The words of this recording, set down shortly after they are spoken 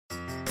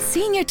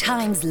Senior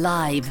Times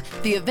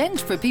Live, the event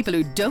for people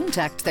who don't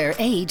act their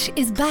age,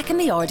 is back in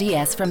the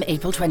RDS from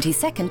April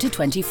 22nd to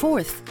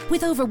 24th.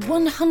 With over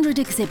 100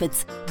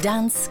 exhibits,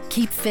 dance,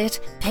 keep fit,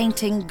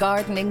 painting,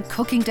 gardening,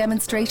 cooking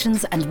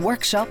demonstrations and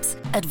workshops,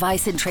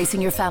 advice in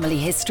tracing your family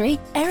history,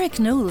 Eric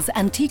Knowles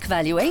antique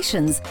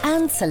valuations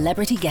and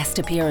celebrity guest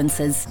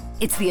appearances.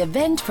 It's the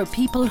event for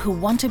people who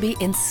want to be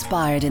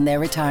inspired in their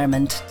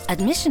retirement.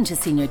 Admission to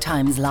Senior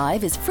Times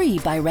Live is free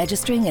by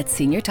registering at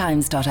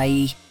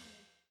seniortimes.ie.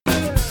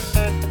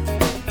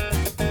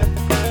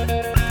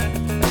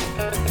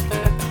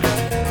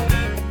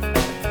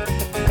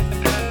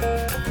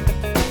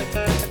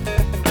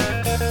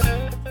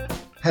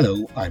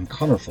 Hello, I'm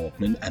Conor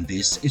Faulkner and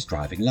this is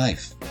Driving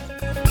Life.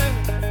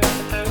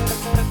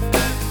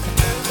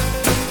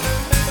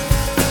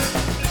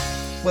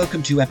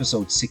 Welcome to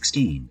episode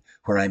 16,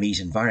 where I meet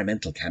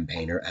environmental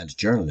campaigner and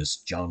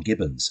journalist John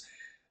Gibbons.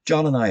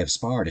 John and I have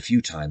sparred a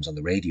few times on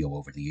the radio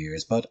over the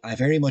years, but I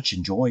very much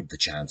enjoyed the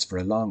chance for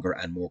a longer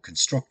and more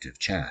constructive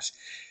chat.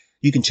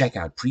 You can check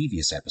out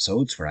previous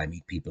episodes where I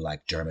meet people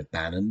like Dermot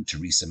Bannon,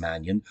 Theresa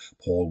Mannion,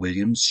 Paul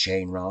Williams,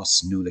 Shane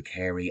Ross, Nuala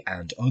Carey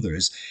and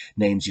others,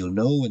 names you'll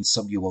know and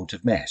some you won't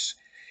have met.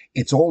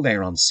 It's all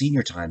there on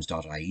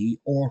seniortimes.ie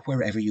or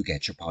wherever you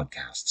get your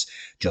podcasts.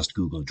 Just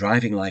Google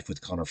Driving Life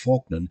with Conor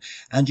Faulkner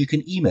and you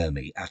can email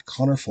me at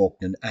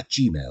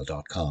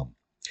conorfaulkner@gmail.com.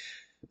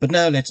 But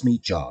now let's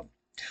meet John.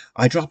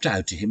 I dropped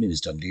out to him in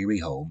his Dún Laoghaire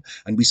home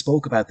and we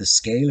spoke about the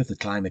scale of the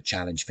climate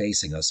challenge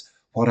facing us,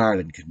 what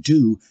Ireland can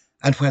do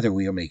and whether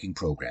we are making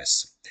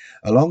progress.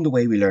 Along the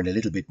way we learn a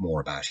little bit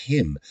more about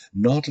him,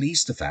 not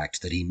least the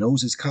fact that he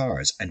knows his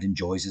cars and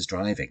enjoys his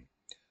driving.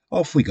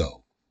 Off we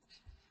go.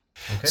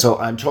 Okay. So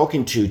I'm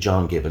talking to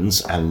John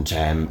Gibbons and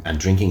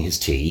drinking his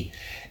tea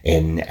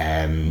in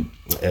a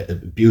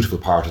beautiful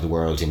part of the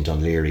world in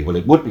Dún Laoghaire. Well,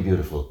 it would be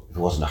beautiful if it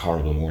wasn't a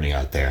horrible morning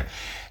out there.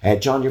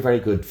 John, you're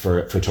very good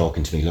for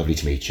talking to me. Lovely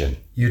to meet you.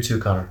 You too,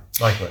 Conor.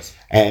 Likewise.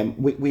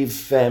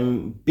 We've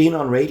been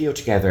on radio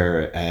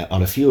together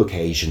on a few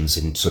occasions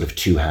in sort of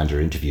two-hander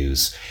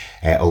interviews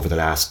over the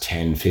last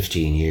 10,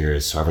 15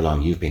 years, however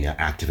long you've been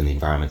active in the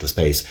environmental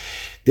space.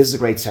 This is a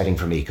great setting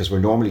for me because we're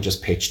normally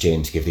just pitched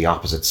in to give the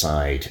opposite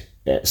side,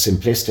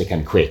 simplistic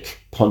and quick,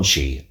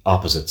 punchy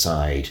opposite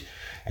side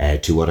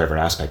to whatever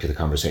aspect of the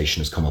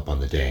conversation has come up on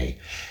the day.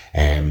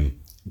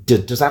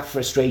 Does that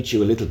frustrate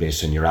you a little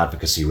bit in your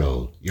advocacy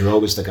role? You're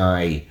always the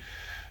guy,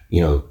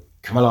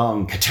 come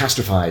along,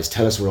 catastrophize,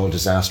 tell us we're all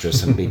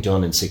disastrous and be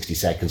done in 60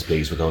 seconds,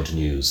 please, we're going to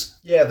news.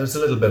 Yeah, there's a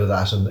little bit of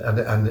that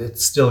and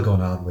it's still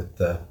going on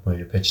with when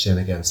you're pitched in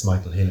against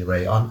Michael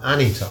Healy-Rae on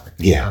any topic.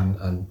 Yeah.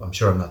 And I'm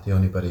sure I'm not the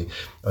only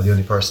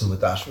person with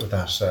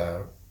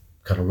that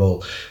kind of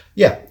role.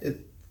 Yeah,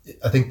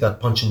 I think that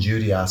Punch and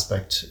Judy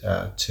aspect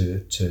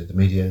to the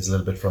media is a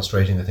little bit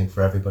frustrating, I think,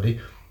 for everybody.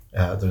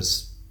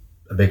 There's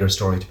a bigger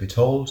story to be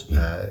told.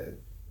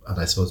 And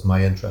I suppose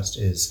my interest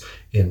is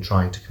in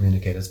trying to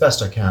communicate as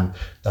best I can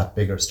that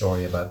bigger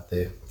story about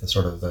the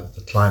sort of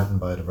the climate and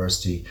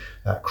biodiversity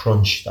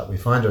crunch that we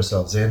find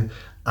ourselves in.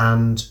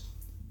 And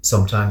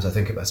sometimes I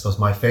suppose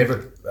my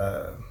favourite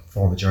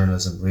form of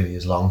journalism really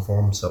is long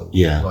form. So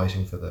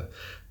writing for the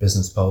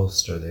Business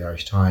Post or the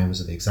Irish Times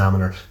or the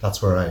Examiner,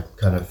 that's where I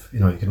kind of,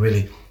 you can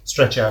really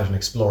stretch out and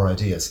explore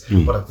ideas.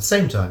 But at the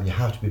same time, you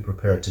have to be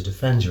prepared to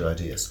defend your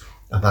ideas.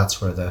 And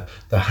that's where the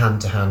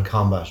hand-to-hand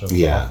combat of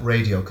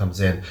radio comes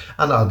in.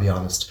 And I'll be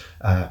honest,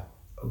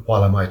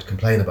 while I might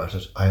complain about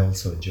it, I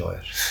also enjoy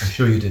it. I'm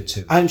sure you did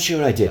too. I'm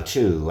sure I did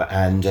too.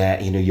 And,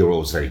 you're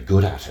always very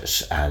good at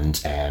it. And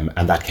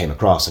that came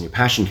across and your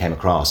passion came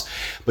across.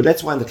 But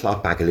let's wind the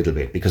clock back a little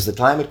bit because the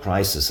climate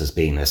crisis has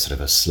been a sort of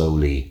a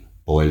slowly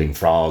boiling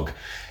frog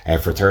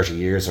for 30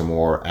 years or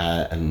more,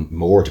 and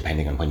more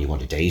depending on when you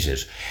want to date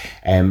it.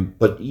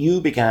 But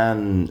you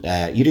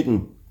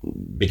didn't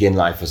begin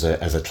life as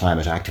a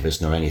climate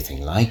activist nor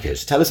anything like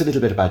it. Tell us a little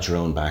bit about your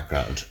own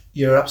background.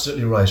 You're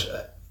absolutely right.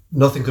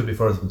 Nothing could be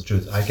further from the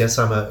truth. I guess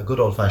I'm a good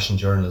old-fashioned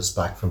journalist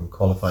back from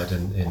qualified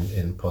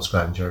in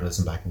postgraduate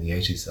journalism back in the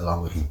 80s,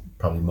 along with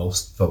probably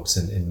most folks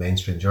in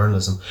mainstream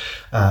journalism.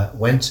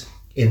 Went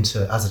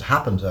into, as it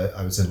happened,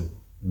 I was in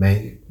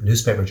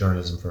newspaper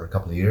journalism for a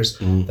couple of years.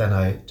 Then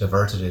I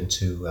diverted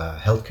into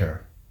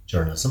healthcare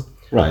journalism.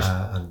 Right.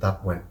 And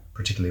that went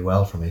particularly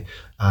well for me.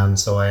 And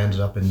so I ended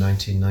up in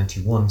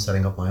 1991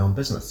 setting up my own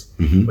business,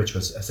 which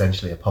was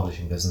essentially a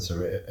publishing business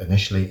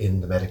initially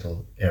in the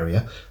medical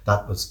area.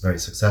 That was very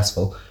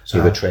successful. So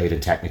you have a trade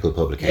and technical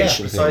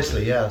publication? Yeah,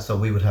 precisely, yeah. So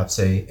we would have,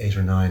 say, 8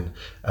 or 9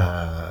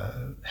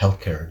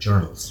 healthcare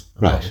journals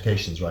and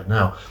publications right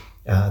now.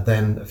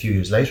 Then a few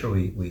years later,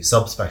 we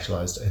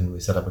sub-specialised and we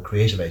set up a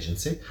creative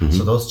agency.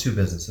 So those two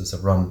businesses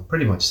have run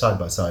pretty much side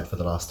by side for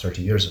the last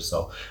 30 years or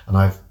so. And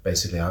I'm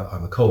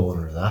a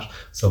co-owner of that.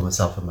 So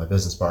myself and my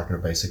business partner,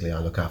 basically, I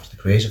look after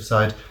the creative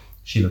side.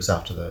 She looks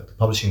after the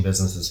publishing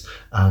businesses,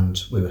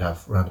 and we would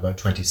have around about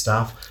 20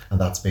 staff. And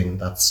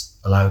that's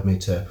allowed me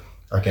to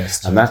I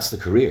guess. And that's the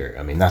career.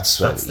 I mean, that's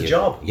the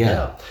job.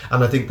 Yeah.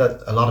 And I think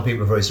that a lot of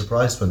people are very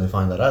surprised when they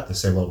find that out. They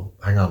say, well,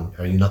 hang on,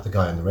 are you not the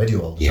guy on the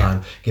radio all the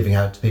time giving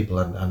out to people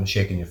and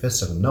shaking your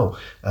fist at them? No,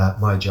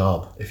 my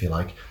job, if you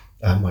like,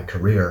 my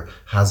career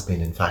has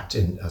been, in fact,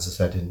 as I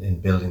said,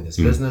 in building this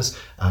business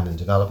and in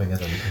developing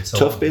it and so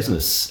tough on.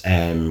 business,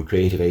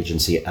 creative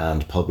agency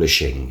and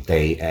publishing.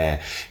 They,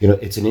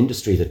 it's an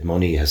industry that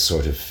money has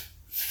sort of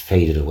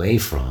faded away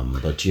from,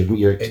 but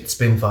it's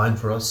been fine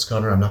for us,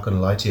 Conor. I'm not going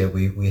to lie to you.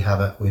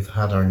 We've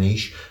had our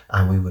niche,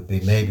 and we would be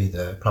maybe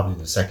probably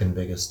the second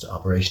biggest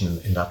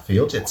operation in that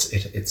field.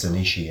 It's a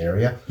niche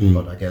area,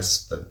 but I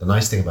guess the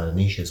nice thing about a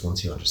niche is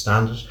once you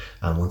understand it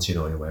and once you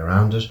know your way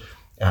around it,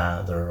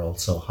 there are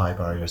also high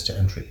barriers to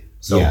entry.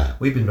 So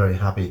we've been very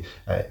happy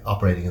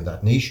operating in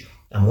that niche.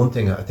 And one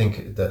thing I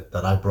think that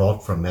I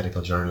brought from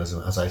medical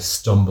journalism as I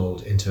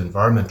stumbled into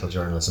environmental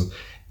journalism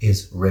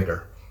is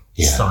rigor,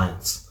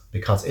 science.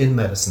 Because in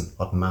medicine,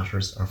 what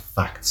matters are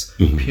facts,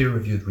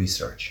 peer-reviewed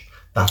research.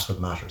 That's what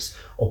matters.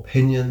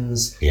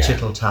 Opinions,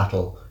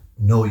 tittle-tattle,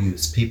 no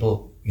use.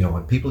 People,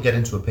 when people get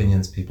into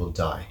opinions, people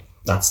die.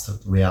 That's the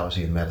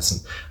reality in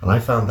medicine. And I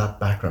found that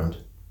background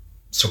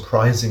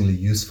surprisingly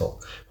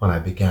useful when I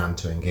began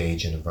to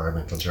engage in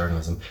environmental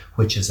journalism,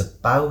 which is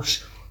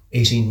about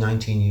 18,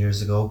 19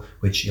 years ago,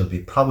 which you'll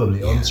be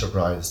probably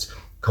unsurprised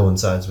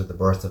coincides with the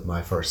birth of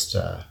my first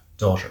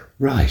daughter.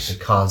 Right.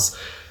 Because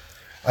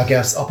I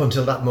guess up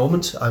until that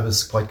moment, I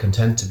was quite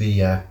content to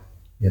be,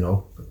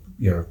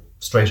 your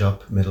straight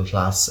up middle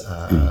class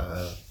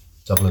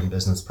Dublin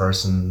business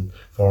person,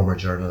 former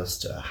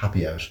journalist,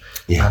 happy out.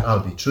 Yeah. And I'll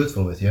be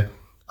truthful with you,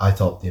 I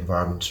thought the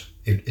environment,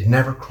 it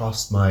never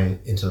crossed my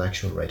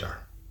intellectual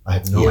radar. I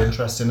had no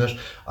interest in it.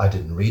 I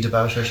didn't read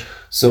about it.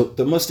 So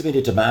there must have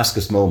been a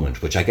Damascus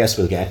moment, which I guess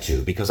we'll get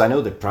to, because I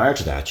know that prior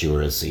to that, you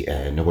were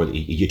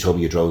you told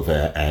me you drove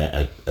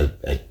a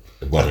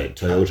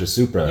Toyota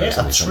Supra. Yeah,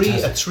 a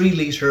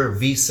 3-litre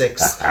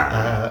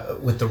V6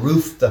 with the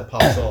roof that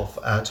pops off.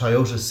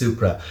 Toyota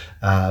Supra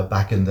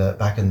back in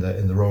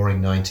the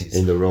roaring 90s.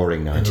 In the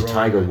roaring 90s,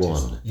 Tiger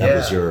 1. That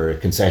was your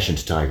concession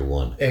to Tiger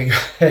 1.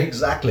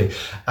 Exactly,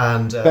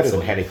 and better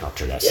than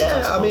helicopter lessons.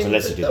 Yeah, I mean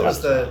that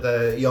was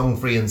the young,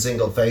 free and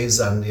single phase,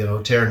 and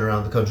tearing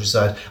around the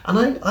countryside.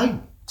 And I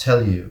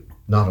tell you,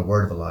 not a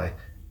word of a lie,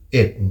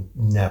 it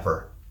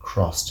never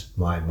crossed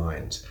my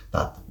mind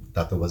that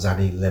there was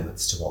any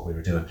limits to what we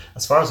were doing.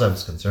 As far as I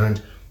was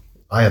concerned,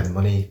 I had the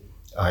money,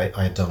 I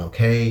had done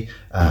okay,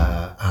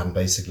 and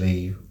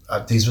basically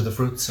these were the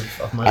fruits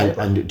of my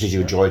labor. And did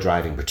you enjoy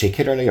driving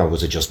particularly, or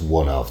was it just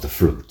one of the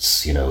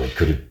fruits? It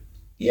could have...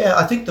 Yeah,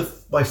 I think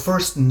my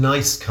first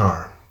nice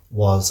car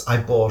was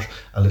I bought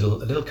a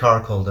little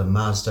car called a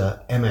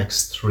Mazda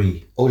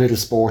MX-3. Oh, a little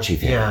sporty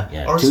thing.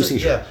 Yeah. Or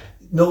two-seater. Yeah.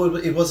 No,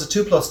 it was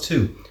a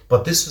 2+2,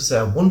 but this was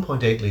a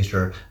 1.8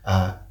 litre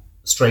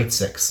straight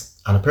six.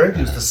 And apparently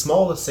it was the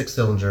smallest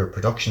 6-cylinder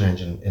production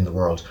engine in the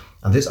world.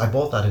 And I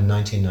bought that in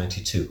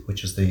 1992,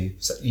 which was the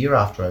year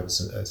after I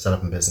was set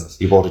up in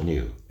business. You bought it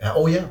new?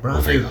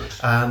 Brand new.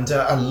 And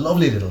a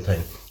lovely little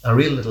thing, a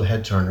real little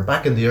head turner.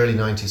 Back in the early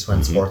 90s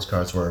when sports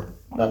cars were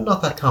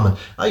not that common,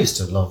 I used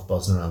to love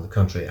buzzing around the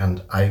country.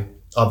 And I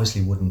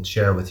obviously wouldn't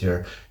share with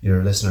your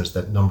listeners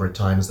that number of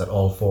times that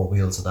all four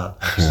wheels of that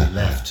actually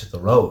left the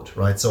road,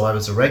 right? So I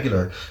was a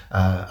regular,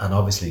 and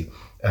obviously...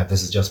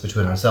 this is just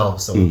between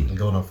ourselves, so we'll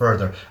go no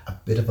further. A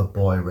bit of a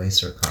boy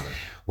racer, Conor.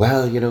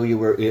 Well, you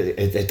were.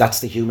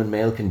 That's the human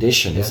male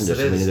condition, isn't it?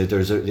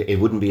 Is. I mean, it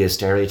wouldn't be a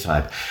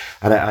stereotype.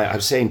 And I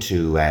was saying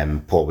to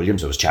Paul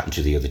Williams, I was chatting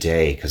to the other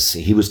day, because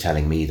he was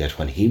telling me that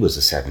when he was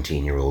a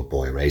 17-year-old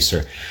boy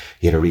racer,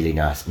 he had a really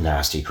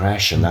nasty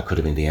crash, and that could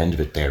have been the end of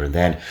it there and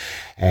then.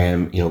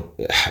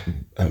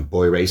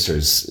 Boy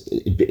racers,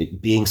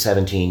 being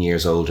 17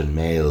 years old and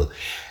male,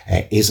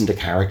 isn't a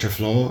character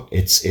flaw.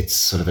 It's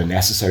sort of a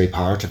necessary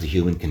part of the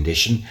human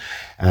condition,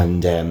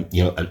 and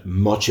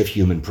much of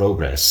human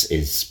progress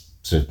is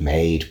sort of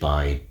made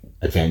by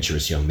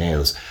adventurous young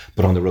males.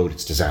 But on the road,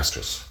 it's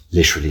disastrous.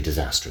 Literally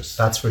disastrous.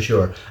 That's for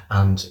sure.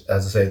 And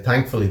as I say,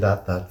 thankfully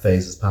that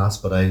phase has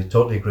passed, but I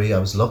totally agree. I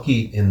was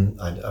lucky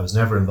I was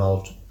never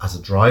involved as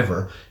a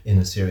driver in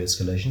a serious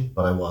collision,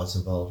 but I was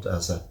involved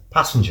as a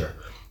passenger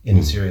in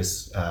a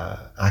serious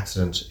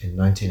accident in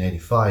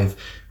 1985,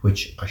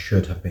 which I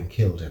should have been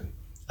killed in.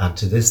 And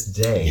to this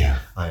day,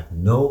 I have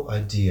no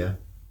idea,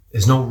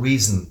 there's no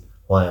reason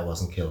why I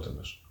wasn't killed in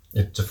it.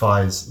 It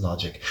defies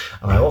logic.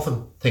 And I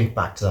often think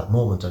back to that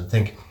moment and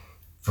think,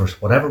 for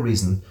whatever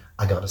reason,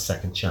 I got a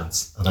second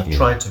chance. And I've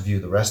tried to view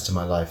the rest of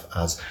my life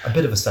as a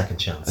bit of a second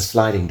chance. A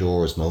sliding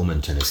doors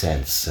moment, in a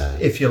sense.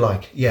 If you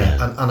like,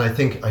 yeah. And I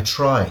think I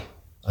try.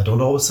 I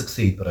don't always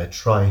succeed, but I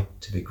try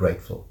to be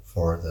grateful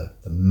for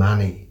the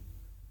many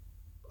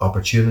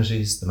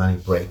opportunities, the many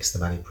breaks, the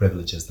many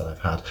privileges that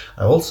I've had.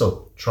 I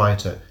also try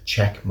to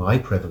check my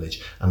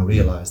privilege and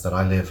realize that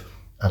I live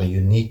at a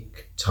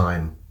unique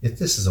time.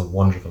 This is a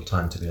wonderful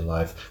time to be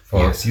alive.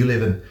 If you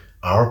live in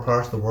our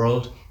part of the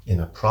world, in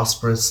a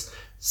prosperous,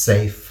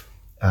 safe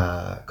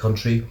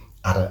country,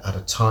 at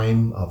a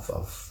time of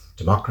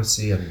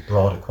democracy and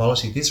broad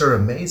equality. These are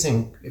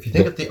amazing. If you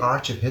think of the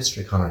arch of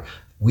history, Conor,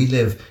 we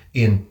live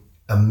in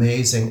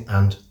amazing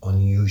and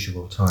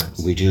unusual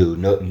times. We do.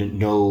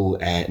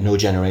 No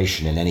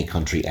generation in any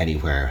country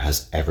anywhere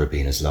has ever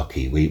been as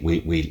lucky. We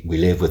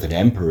live with an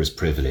emperor's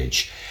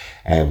privilege.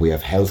 We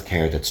have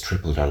healthcare that's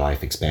tripled our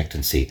life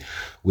expectancy.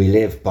 We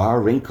live,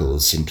 bar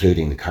wrinkles,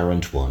 including the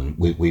current one,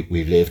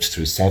 we've lived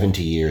through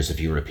 70 years of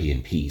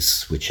European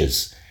peace, which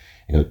is,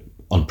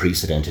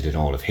 unprecedented in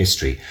all of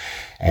history.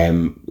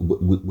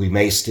 We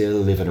may still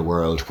live in a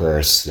world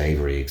where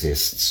slavery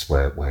exists,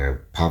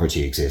 where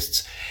poverty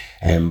exists,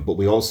 but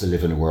we also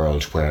live in a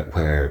world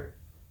where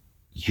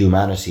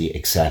humanity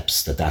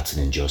accepts that that's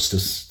an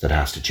injustice that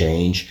has to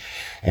change.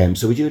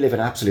 So we do live in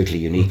absolutely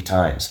unique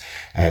times.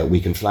 We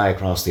can fly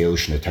across the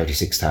ocean at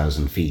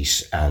 36,000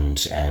 feet and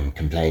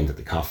complain that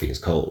the coffee is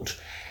cold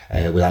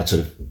without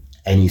sort of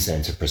any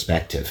sense of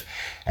perspective.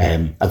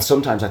 And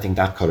sometimes I think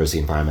that colours the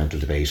environmental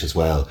debate as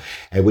well,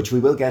 which we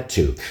will get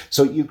to.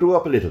 So you grew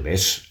up a little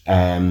bit.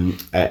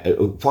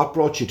 What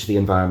brought you to the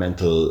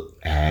environmental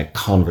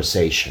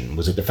conversation?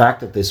 Was it the fact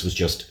that this was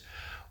just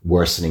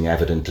worsening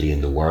evidently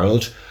in the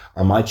world?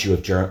 Or might you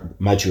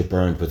have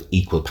burned with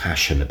equal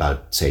passion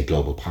about, say,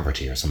 global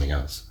poverty or something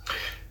else?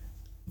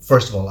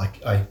 First of all,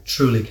 I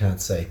truly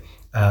can't say.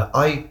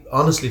 I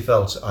honestly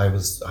felt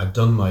I'd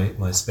done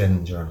my spin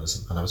in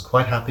journalism, and I was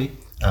quite happy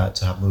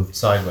to have moved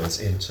sideways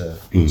into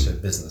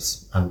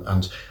business.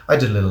 And I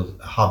did a little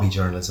hobby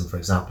journalism, for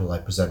example. I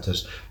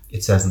presented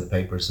It Says in the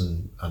Papers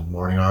and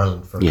Morning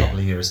Ireland for a couple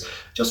of years,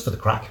 just for the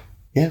crack.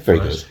 Yeah, very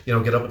good.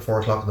 Get up at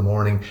 4 o'clock in the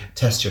morning,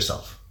 test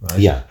yourself, right?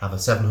 Yeah. Have a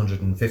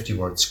 750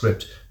 word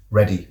script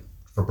ready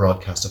for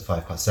broadcast at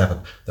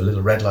 7:05. The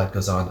little red light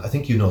goes on. I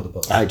think you know the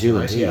book. I do,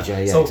 right? indeed.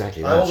 Yeah, so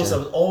exactly. I was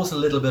always a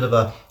little bit of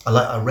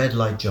a red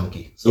light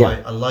junkie. So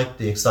I liked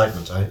the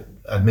excitement, I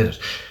admit it.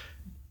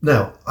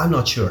 Now, I'm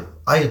not sure.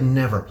 I had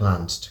never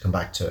planned to come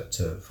back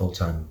to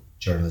full-time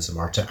journalism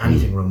or to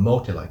anything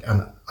remotely like,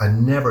 and I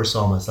never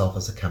saw myself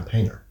as a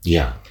campaigner.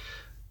 Yeah.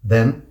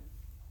 Then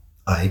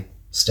I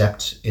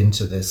stepped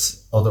into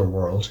this other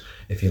world,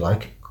 if you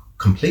like,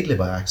 completely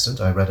by accident.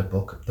 I read a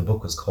book. The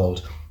book was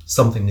called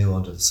Something New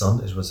Under the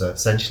Sun. It was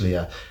essentially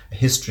a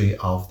history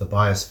of the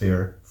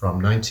biosphere from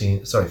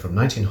 1900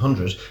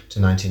 to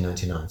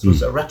 1999. So it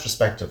was a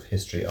retrospective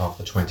history of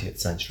the 20th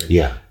century.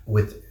 Yeah.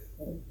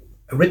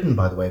 Written,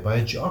 by the way, by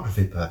a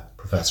geography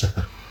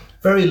professor.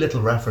 Very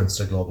little reference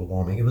to global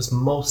warming. It was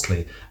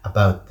mostly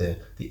about the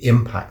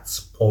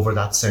impacts over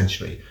that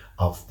century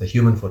of the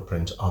human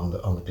footprint on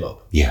the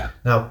globe. Yeah.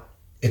 Now,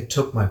 it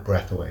took my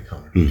breath away,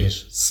 Conor. It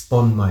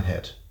spun my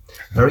head.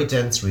 Very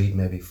dense read,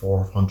 maybe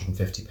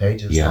 450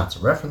 pages, lots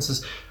of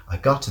references. I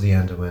got to the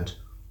end and went,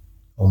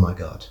 oh my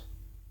God,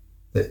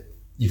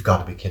 you've got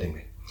to be kidding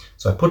me.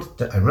 So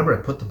I remember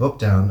I put the book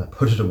down, I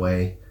put it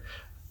away,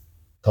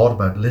 thought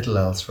about little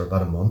else for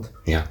about a month.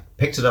 Yeah.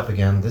 Picked it up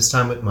again, this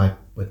time with my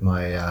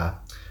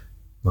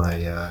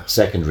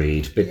second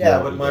read. With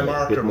my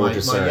marker,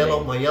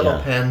 my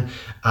yellow pen,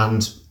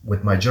 and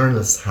with my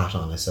journalist's hat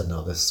on. I said,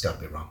 no, this has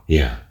got to be wrong.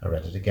 Yeah. I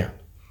read it again.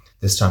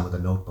 This time with a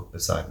notebook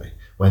beside me.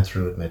 Went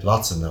through it, made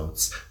lots of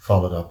notes,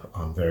 followed up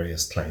on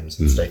various claims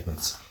and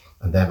statements.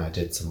 And then I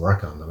did some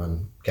work on them,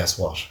 and guess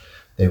what?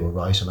 They were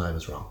right and I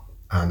was wrong.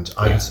 And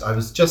I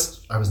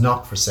was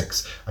knocked for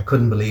six. I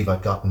couldn't believe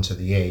I'd gotten to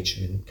the age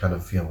in kind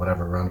of,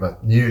 around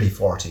about nearly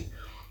 40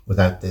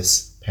 without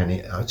this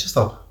penny. I just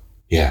thought,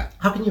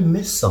 how can you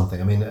miss something?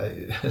 I mean,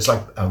 it's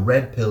like a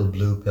red pill,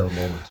 blue pill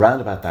moment.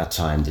 Around about that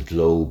time, the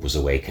globe was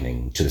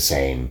awakening to the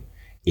same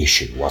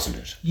issue, wasn't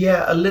it?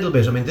 Yeah, a little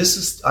bit. I mean, this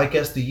is, I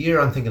guess, the year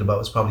I'm thinking about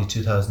was probably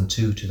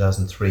 2002,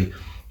 2003.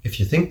 If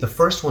you think the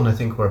first one, I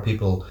think where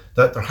people,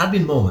 there had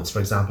been moments, for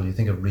example, you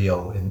think of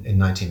Rio in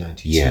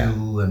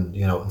 1992 and,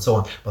 and so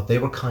on, but they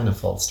were kind of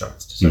false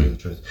starts, to tell you the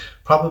truth.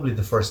 Probably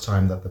the first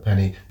time that the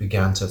penny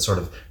began to sort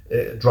of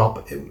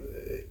drop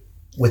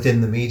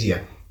within the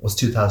media was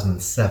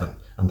 2007.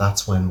 And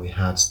that's when we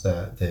had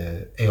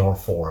the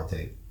AR4,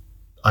 the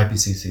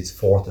IPCC's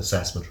fourth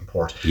assessment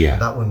report. Yeah.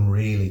 And that one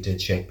really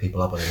did shake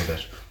people up a little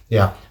bit.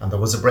 Yeah. And there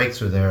was a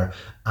breakthrough there.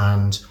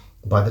 And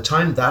by the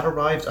time that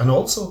arrived, and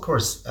also, of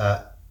course,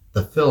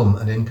 the film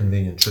An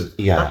Inconvenient Truth.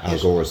 Yeah, Al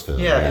Gore's film.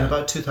 Yeah, in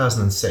about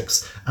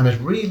 2006. And it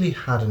really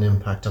had an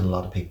impact on a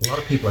lot of people. A lot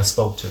of people I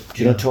spoke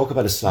to. Talk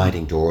about a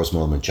sliding doors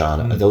moment,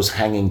 John. Those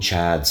hanging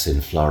chads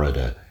in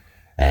Florida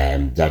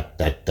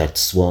that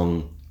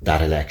swung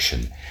that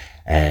election.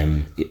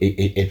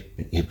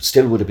 It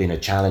still would have been a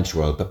challenged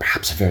world, but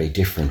perhaps a very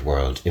different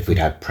world if we'd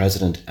had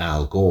President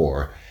Al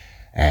Gore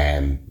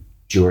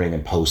during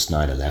and post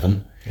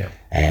 9/11. Yeah.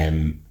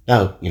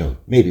 Now,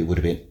 maybe it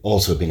would have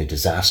also been a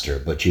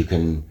disaster, but you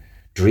can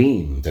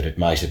dream that it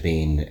might have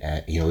been,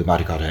 we might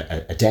have got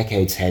a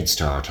decade's head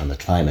start on the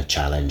climate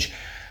challenge,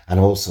 and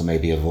also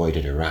maybe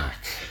avoided Iraq.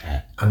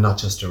 And not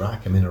just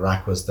Iraq. I mean,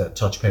 Iraq was the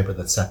touch paper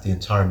that set the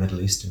entire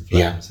Middle East in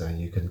flames. And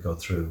you can go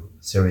through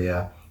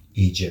Syria,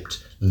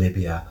 Egypt,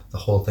 Libya. The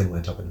whole thing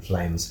went up in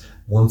flames.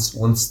 Once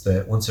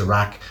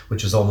Iraq,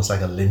 which was almost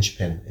like a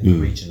linchpin in the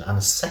region, and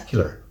a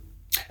secular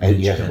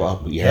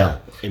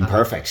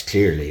Imperfect,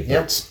 clearly.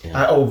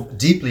 But,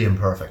 deeply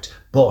imperfect.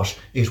 But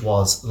it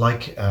was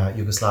like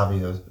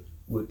Yugoslavia,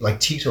 like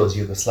Tito's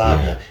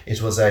Yugoslavia.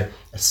 It was a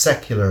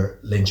secular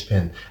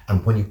linchpin,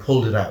 and when you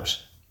pulled it out,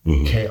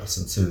 chaos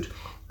ensued.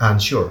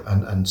 And sure,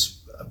 and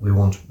we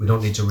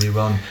don't need to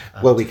rerun.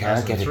 Well, we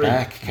can't get it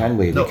back, can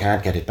we? No. We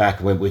can't get it back.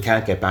 We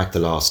can't get back the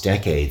lost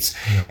decades.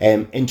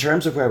 In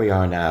terms of where we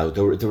are now,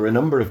 there were a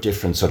number of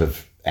different sort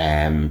of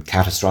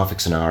catastrophic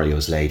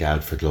scenarios laid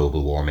out for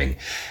global warming.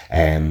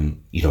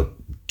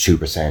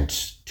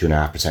 2%,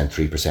 2.5%,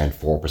 3%,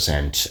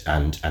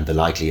 4%, and the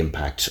likely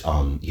impact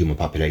on human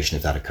population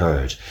if that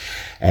occurred.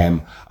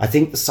 I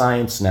think the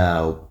science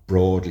now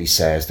broadly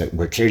says that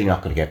we're clearly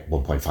not going to get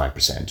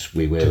 1.5%.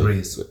 We will.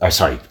 Degrees.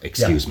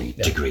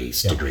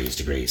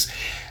 Degrees.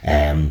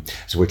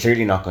 So we're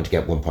clearly not going to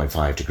get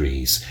 1.5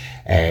 degrees.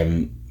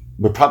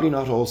 We're probably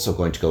not also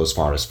going to go as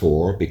far as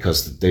 4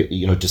 because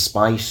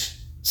despite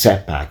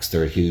setbacks,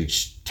 there are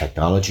huge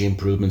technology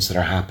improvements that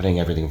are happening.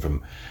 Everything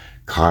from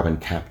carbon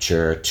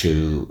capture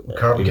to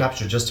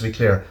capture, just to be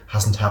clear,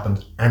 hasn't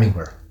happened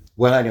anywhere.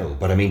 Well, I know,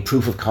 but I mean,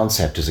 proof of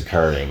concept is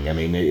occurring. I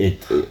mean,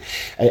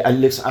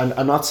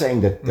 I'm not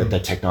saying that the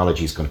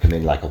technology is going to come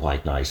in like a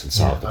white knight and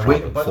solve the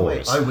problem. By the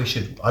way, I wish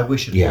it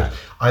would.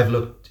 I've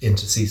looked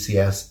into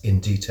CCS in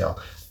detail.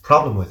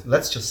 Problem with,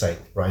 let's just say,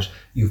 right,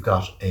 you're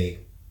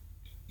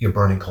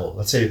burning coal.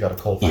 Let's say you've got a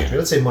coal factory.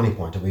 Let's say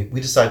Moneypoint, and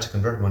we decide to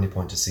convert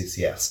Moneypoint to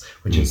CCS,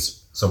 which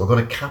is, so we're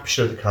going to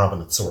capture the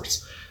carbon at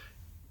source.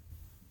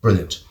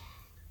 Brilliant.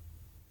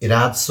 It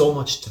adds so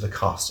much to the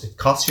cost. It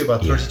costs you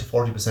about 30 to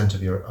 40%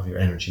 of your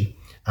energy,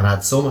 and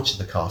adds so much to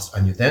the cost.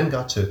 And you then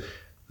got to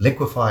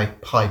liquefy,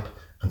 pipe,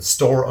 and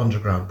store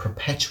underground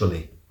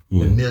perpetually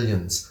the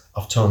millions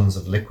of tons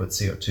of liquid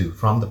CO2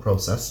 from the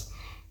process,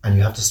 and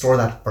you have to store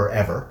that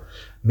forever.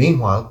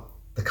 Meanwhile,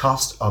 the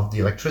cost of the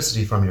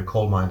electricity from your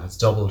coal mine has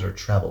doubled or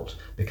trebled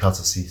because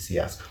of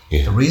CCS.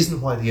 The reason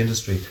why the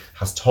industry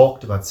has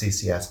talked about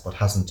CCS but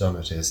hasn't done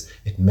it is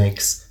it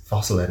makes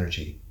fossil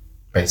energy.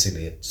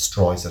 Basically, it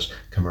destroys it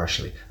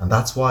commercially. And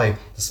that's why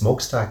the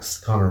smokestacks,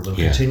 Conor, will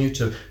continue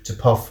to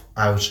puff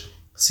out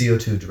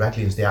CO2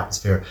 directly into the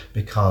atmosphere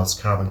because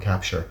carbon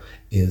capture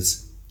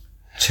is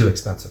too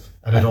expensive.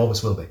 And it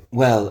always will be.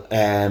 Well,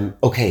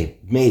 okay,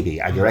 maybe.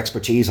 And your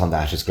expertise on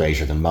that is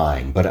greater than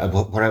mine. But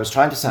where I was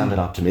trying to sound an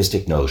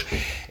optimistic note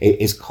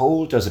is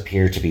coal does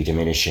appear to be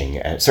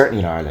diminishing. Certainly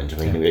in Ireland.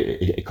 I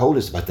mean, coal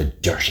is about the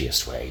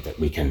dirtiest way that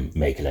we can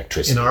make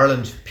electricity. In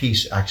Ireland,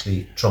 peat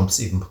actually trumps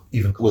even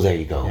coal. Well, there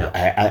you go.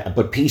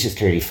 But peat is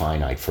clearly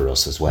finite for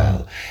us as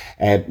well.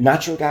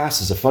 Natural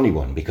gas is a funny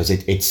one because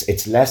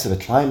it's less of a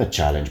climate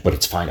challenge, but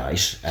it's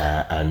finite.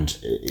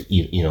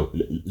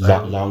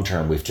 Long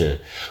term we have to...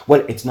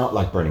 Well, it's not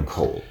like burning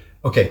coal.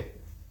 Okay,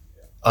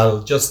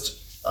 I'll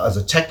just, as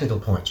a technical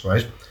point,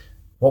 right?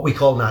 What we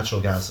call natural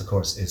gas, of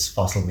course, is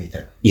fossil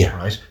methane. Yeah.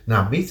 Right?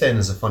 Now, methane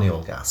is a funny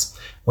old gas.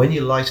 When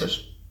you light it,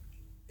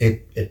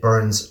 it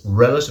burns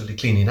relatively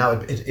cleanly. Now,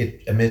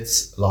 it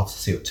emits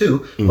lots of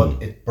CO2, but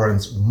it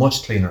burns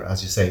much cleaner,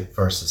 as you say,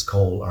 versus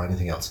coal or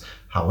anything else.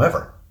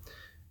 However,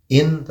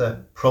 in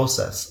the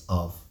process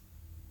of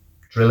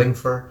drilling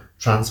for,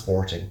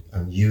 transporting,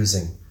 and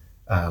using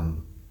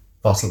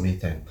fossil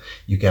methane,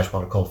 you get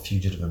what are called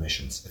fugitive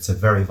emissions. It's a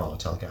very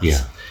volatile gas.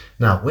 Yeah.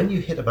 Now, when you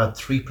hit about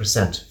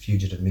 3%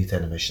 fugitive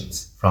methane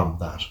emissions from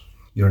that,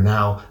 you're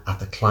now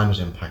at the climate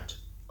impact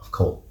of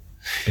coal.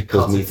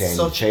 Because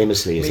methane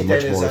famously is a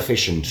much more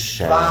efficient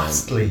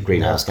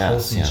greenhouse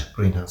gas.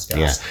 Greenhouse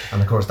gas.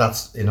 And of course,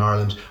 that's in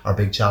Ireland. Our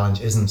big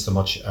challenge isn't so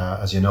much,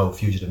 as you know,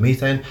 fugitive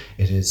methane.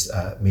 It is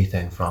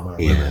methane from our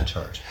rumen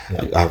turd.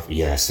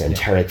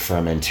 Enteric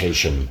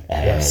fermentation.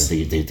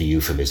 The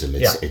euphemism.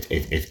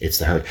 It's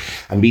the herd.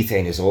 And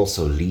methane is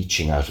also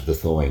leaching out of the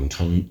thawing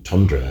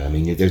tundra. I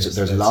mean,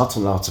 there's lots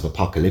and lots of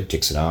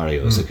apocalyptic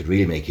scenarios that could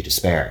really make you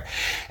despair.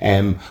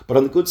 But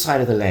on the good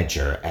side of the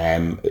ledger,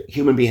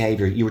 human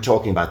behaviour. You were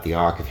talking about the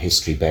arc of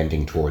history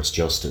bending towards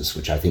justice,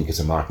 which I think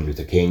is a Martin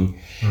Luther King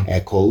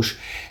quote,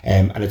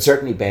 and it's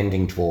certainly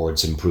bending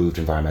towards improved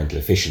environmental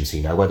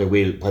efficiency. Now, whether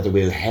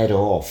we'll head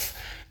off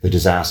the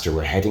disaster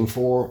we're heading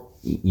for,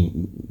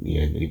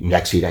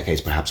 next few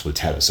decades perhaps will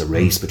tell us. A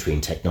race between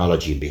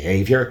technology and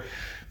behaviour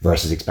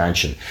versus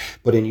expansion.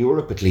 But in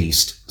Europe, at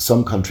least,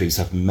 some countries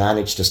have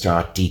managed to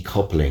start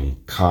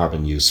decoupling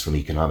carbon use from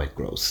economic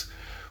growth,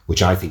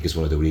 which I think is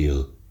one of the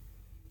real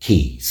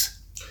keys.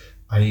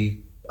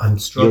 I'm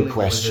struggling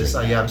with this.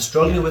 I'm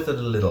struggling with it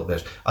a little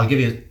bit. I'll give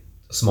you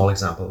a small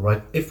example,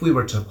 right? If we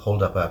were to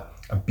hold up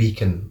a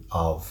beacon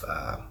of,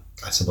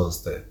 I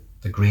suppose, the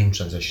green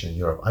transition in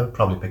Europe, I would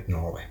probably pick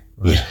Norway.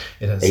 Right? Yeah,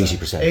 it has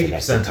 80%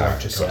 electric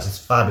cars. It's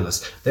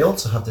fabulous. They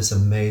also have this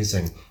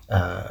amazing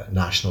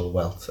national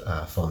wealth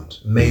fund.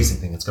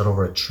 Amazing thing. It's got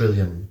over €1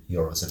 trillion in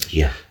it.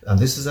 Yeah. And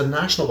this is a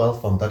national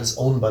wealth fund that is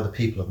owned by the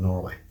people of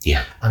Norway.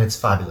 Yeah. And it's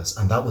fabulous.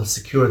 And that will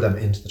secure them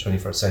into the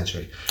 21st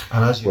century.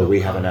 And as you know,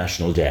 we have a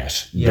national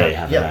debt. They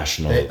have a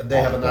national...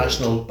 They have a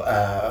national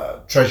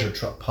treasure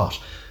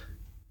pot.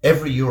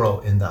 Every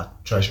euro in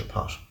that treasure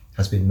pot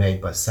has been made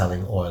by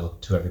selling oil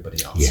to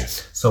everybody else.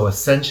 Yes. So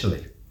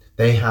essentially,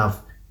 they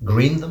have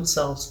greened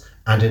themselves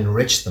and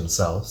enriched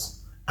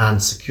themselves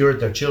and secured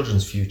their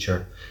children's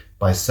future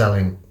by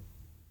selling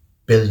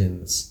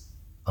billions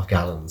of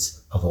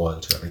gallons of oil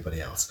to everybody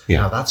else.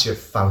 Yeah. Now that's your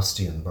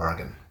Faustian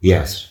bargain.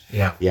 Yes. Right?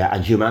 Yeah. Yeah,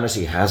 and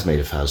humanity has made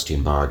a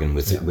Faustian bargain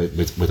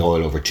with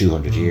oil over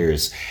 200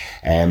 years.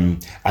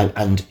 And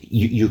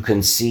you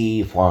can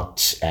see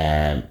what,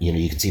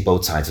 you can see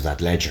both sides of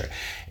that ledger.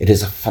 It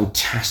is a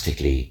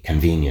fantastically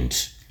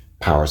convenient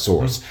power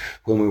source.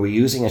 When we were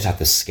using it at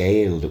the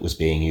scale that was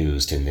being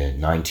used in the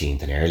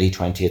 19th and early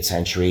 20th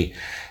century,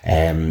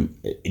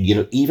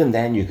 even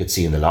then you could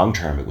see in the long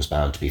term it was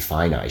bound to be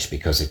finite,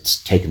 because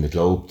it's taken the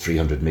globe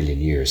 300 million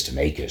years to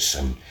make it,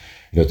 and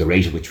the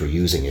rate at which we're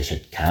using it,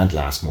 it can't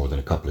last more than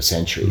a couple of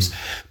centuries.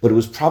 But it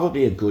was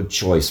probably a good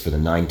choice for the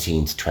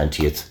 19th,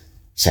 20th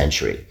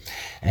century.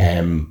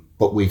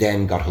 But we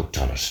then got hooked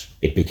on it.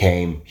 It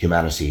became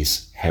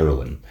humanity's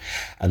heroin.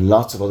 And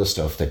lots of other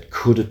stuff that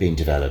could have been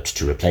developed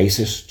to replace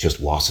it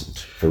just wasn't,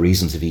 for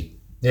reasons of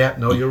Yeah,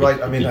 no, you're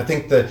right. I mean, I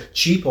think the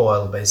cheap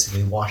oil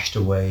basically washed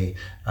away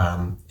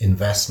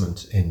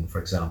investment in, for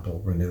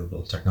example,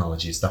 renewable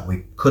technologies that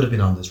we could have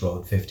been on this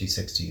road 50,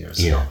 60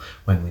 years ago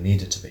when we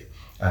needed to be.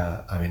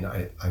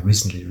 I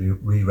recently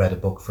reread a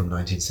book from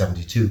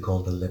 1972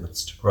 called The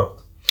Limits to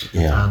Growth.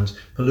 Yeah. And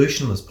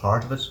pollution was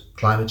part of it,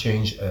 climate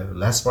change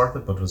less part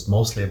of it, but it was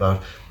mostly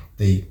about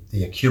the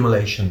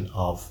accumulation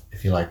of,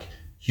 if you like,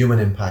 human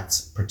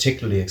impacts,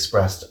 particularly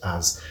expressed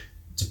as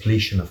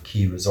depletion of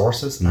key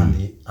resources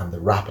and the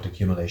rapid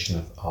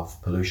accumulation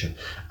of pollution.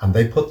 And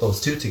they put those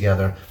two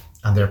together,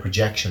 and their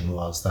projection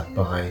was that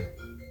by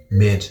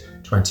mid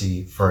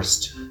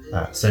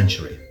 21st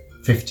century,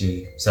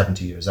 50,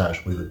 70 years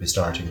out, we would be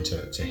starting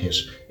to hit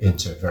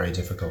into a very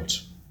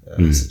difficult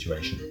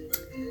situation.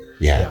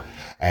 Yeah.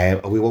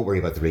 We won't worry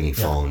about the ringing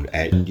phone.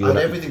 And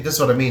everything, this is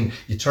what I mean.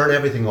 You turn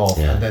everything off,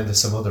 and then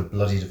there's some other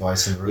bloody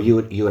device in the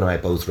room. You and I are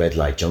both red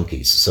light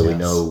junkies, so we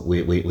know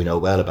we know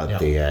well about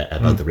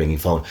the ringing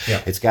phone.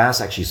 Yeah. It's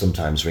gas actually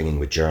sometimes ringing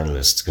with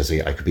journalists, because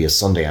I could be a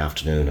Sunday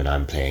afternoon and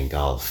I'm playing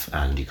golf,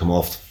 and you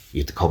have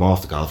to come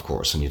off the golf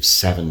course and you have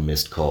 7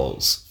 missed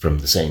calls from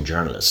the same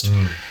journalist.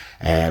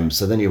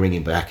 So then you're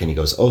ringing back and he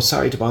goes, "Oh,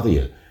 sorry to bother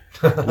you."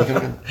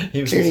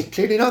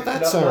 Clearly not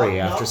that sorry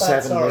after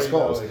 7 missed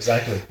calls. No,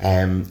 exactly.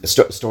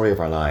 Story of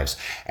our lives.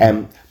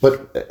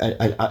 But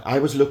I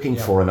was looking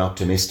for an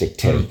optimistic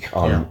take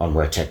on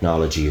where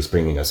technology is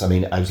bringing us. I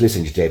mean, I was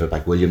listening to David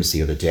McWilliams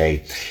the other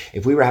day.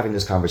 If we were having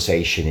this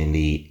conversation in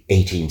the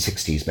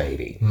 1860s,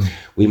 maybe,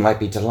 we might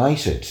be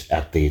delighted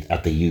at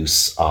the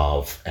use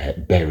of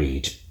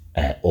buried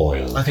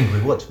oil. I think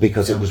we would,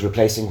 because it was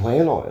replacing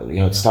whale oil.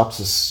 It stops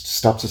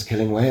us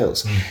killing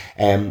whales.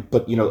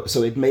 But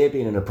so it may have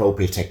been an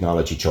appropriate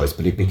technology choice,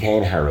 but it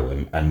became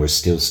heroin, and we're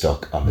still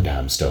stuck on the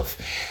damn stuff.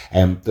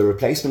 The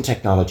replacement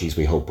technologies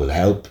we hope will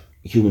help.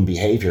 Human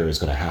behavior is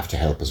going to have to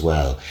help as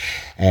well.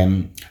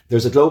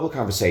 There's a global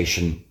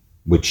conversation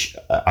which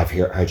I've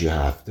heard you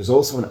have. There's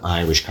also an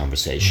Irish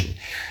conversation.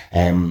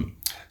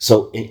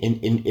 So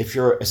if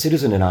you're a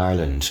citizen in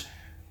Ireland,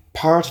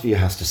 part of you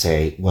has to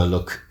say, well,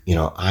 look,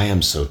 I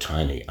am so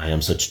tiny. I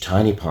am such a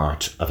tiny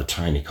part of a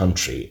tiny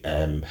country.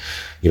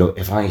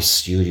 If I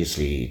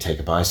studiously take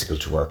a bicycle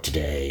to work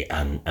today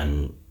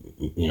and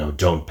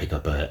don't pick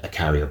up a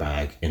carrier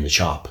bag in the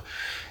shop,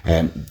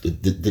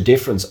 the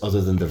difference, other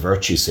than the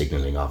virtue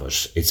signalling of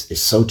it,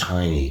 is so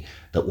tiny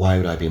that why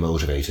would I be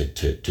motivated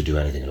to do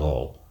anything at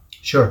all?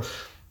 Sure.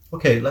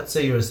 Okay, let's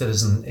say you're a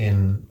citizen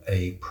in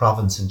a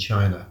province in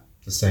China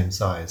the same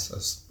size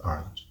as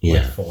Ireland,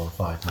 with 4 or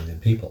 5 million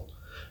people.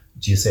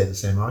 Do you say the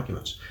same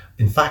argument?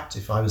 In fact,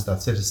 if I was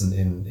that citizen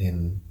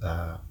in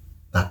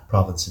that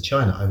province in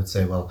China, I would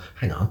say, well,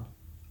 hang on.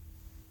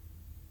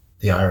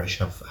 The Irish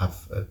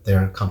have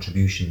their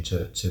contribution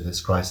to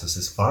this crisis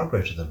is far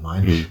greater than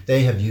mine.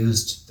 They have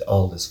used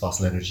all this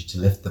fossil energy to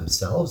lift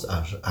themselves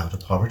out of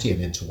poverty and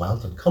into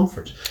wealth and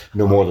comfort.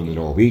 No more than the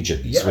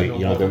Norwegians.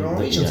 The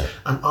Norwegians.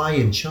 And I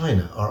in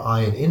China or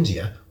I in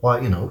India,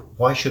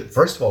 why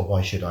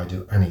should I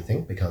do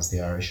anything? Because the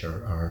Irish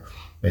are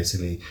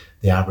basically,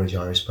 the average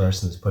Irish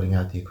person is putting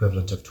out the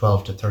equivalent of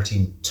 12 to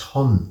 13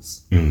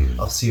 tons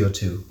of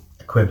CO2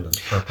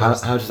 equivalent per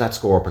person. How does that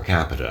score per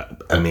capita?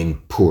 I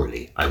mean,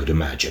 poorly, I would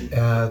imagine.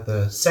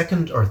 The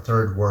second or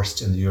third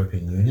worst in the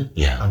European Union.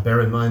 Yeah. And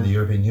bear in mind, the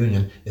European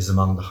Union is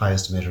among the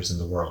highest emitters in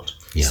the world.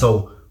 Yeah.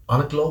 So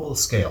on a global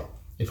scale,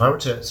 if I were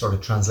to sort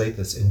of translate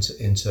this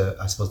into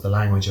I suppose, the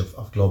language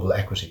of global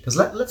equity, because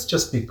let's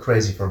just be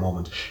crazy for a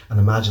moment and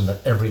imagine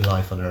that every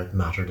life on Earth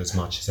mattered as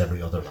much as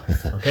every other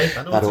life. Okay,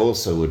 that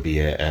also would be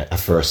a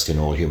first in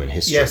all human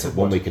history. Yes,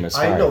 one we can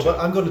aspire to. I know, but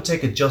I'm going to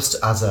take it just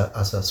as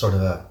a sort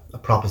of a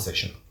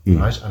proposition,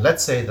 right? And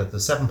let's say that the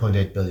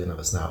 7.8 billion of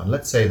us now, and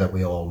let's say that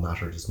we all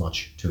mattered as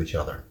much to each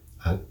other,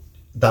 and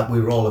that we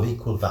were all of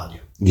equal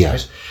value. Yeah.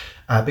 Right?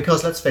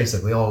 Because let's face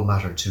it, we all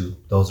matter to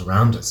those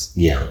around us.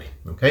 Yeah. Equally,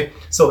 okay?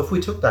 So if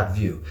we took that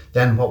view,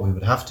 then what we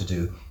would have to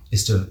do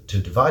is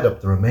to divide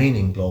up the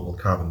remaining global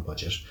carbon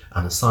budget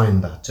and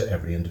assign that to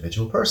every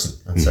individual person.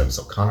 And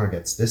so Conor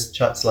gets this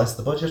slice of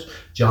the budget,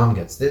 John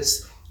gets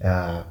this,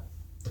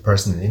 the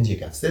person in India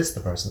gets this, the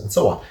person, and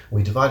so on.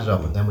 We divide it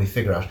up, and then we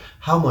figure out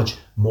how much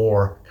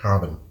more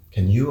carbon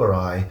can you or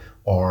I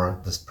or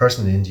this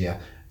person in India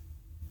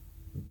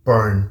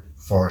burn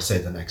for, say,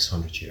 the next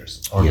 100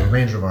 years or the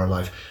remainder of our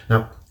life.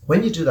 Now,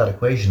 when you do that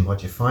equation,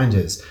 what you find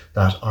is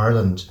that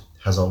Ireland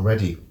has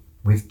already,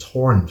 we've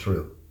torn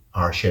through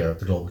our share of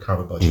the global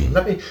carbon budget.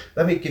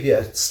 Let me give you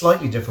a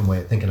slightly different way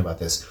of thinking about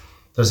this.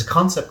 There's a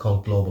concept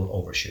called global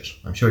overshoot.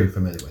 I'm sure you're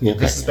familiar with it.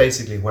 This is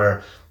basically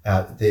where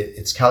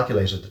it's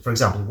calculated. For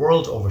example,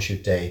 World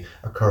Overshoot Day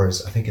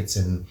occurs, I think it's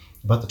in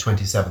about the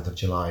 27th of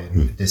July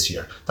this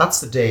year. That's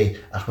the day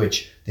at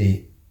which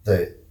the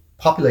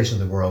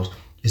population of the world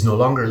is no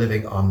longer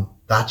living on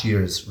that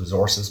year's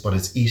resources, but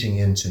it's eating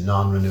into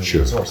non-renewable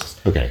resources.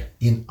 Okay.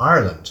 In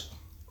Ireland,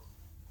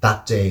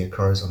 that day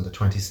occurs on the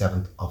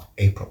 27th of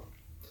April.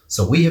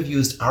 So we have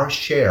used our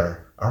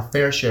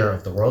fair share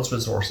of the world's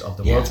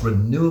world's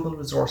renewable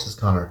resources,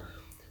 Conor,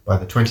 by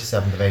the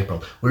 27th of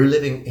April. We're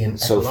living in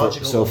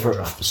ecological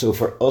overdraft. So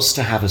for us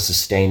to have a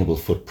sustainable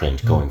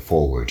footprint going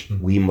forward,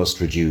 we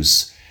must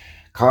reduce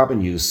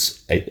carbon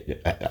use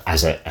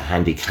as a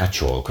handy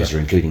catch-all, because you're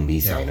including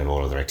methane and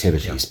all other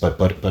activities. But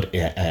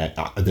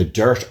the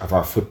dirt of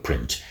our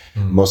footprint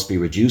must be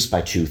reduced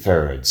by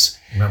 2/3.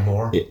 No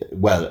more.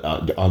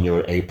 On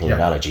your April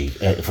analogy,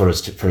 for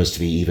us to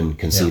be even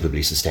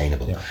conceivably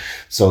sustainable. Yeah.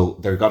 So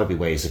there have got to be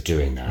ways of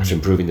doing that,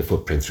 improving the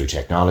footprint through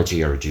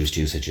technology or reduced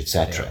usage,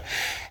 etc.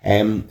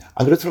 I'm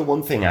going to throw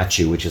one thing at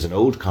you, which is an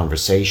old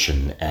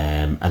conversation,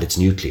 and it's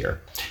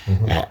nuclear.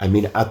 I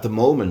mean, at the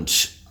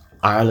moment,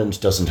 Ireland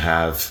doesn't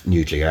have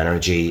nuclear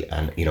energy,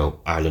 and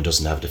Ireland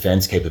doesn't have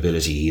defence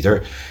capability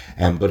either.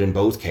 But in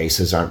both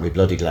cases, aren't we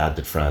bloody glad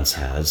that France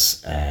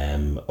has,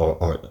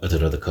 or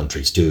that other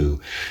countries do?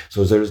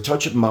 So there's a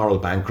touch of moral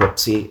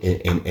bankruptcy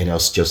in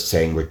us just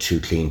saying we're too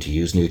clean to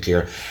use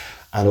nuclear.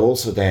 And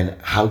also then,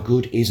 how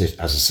good is it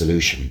as a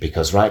solution?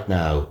 Because right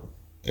now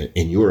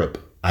in Europe,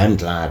 I'm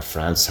glad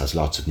France has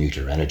lots of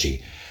nuclear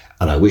energy,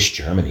 and I wish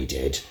Germany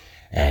did,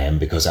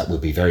 because that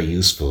would be very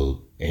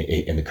useful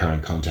in the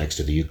current context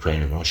of the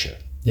Ukraine and Russia.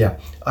 Yeah,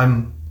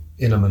 I'm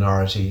in a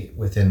minority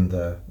within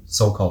the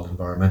so-called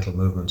environmental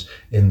movement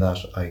in that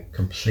I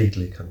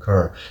completely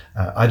concur.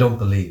 I don't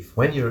believe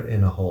when you're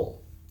in a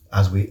hole,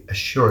 as we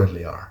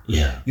assuredly are,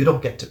 you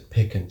don't get to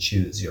pick and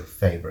choose your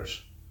favorite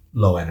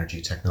low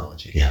energy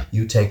technology.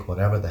 You take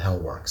whatever the hell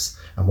works.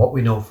 And what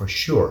we know for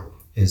sure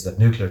is that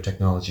nuclear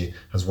technology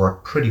has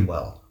worked pretty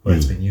well where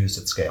it's been used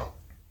at scale.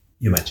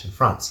 You mentioned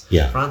France.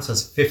 France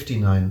has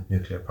 59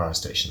 nuclear power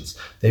stations.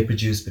 They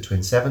produce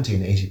between 70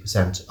 and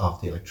 80%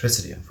 of the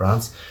electricity in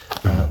France,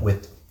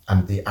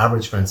 and the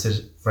average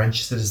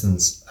French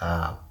citizen's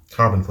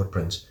carbon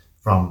footprint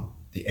from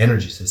the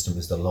energy system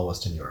is the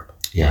lowest in Europe.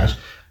 Right?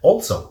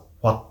 Also,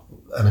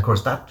 and of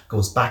course that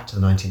goes back to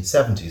the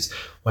 1970s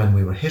when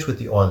we were hit with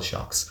the oil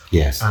shocks.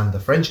 And the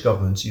French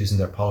government, using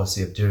their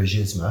policy of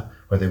dirigisme,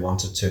 where they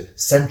wanted to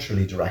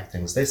centrally direct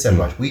things, they said,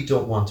 right, we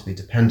don't want to be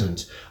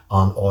dependent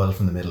on oil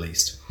from the Middle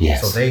East.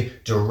 So they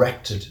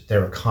directed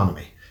their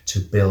economy to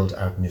build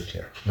out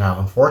nuclear. Now,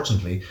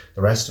 unfortunately,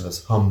 the rest of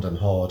us hummed and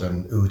hawed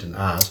and oohed and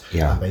ahed.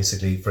 And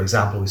basically, for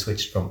example, we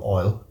switched from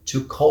oil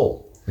to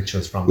coal, which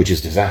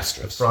is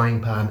disastrous. The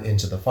frying pan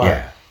into the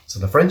fire. So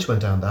the French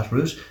went down that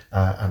route,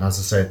 and as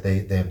I said,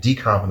 they have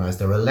decarbonised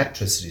their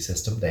electricity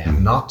system. They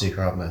have not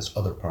decarbonised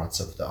other parts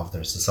of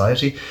their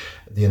society.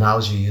 The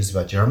analogy used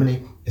about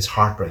Germany is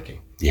heartbreaking.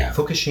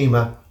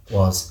 Fukushima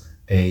was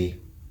a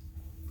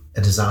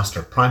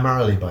disaster,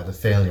 primarily by the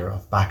failure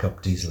of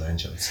backup diesel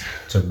engines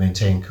to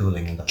maintain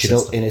cooling in that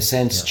system. In a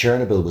sense,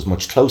 Chernobyl was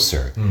much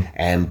closer,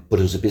 but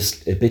it was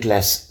a bit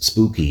less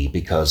spooky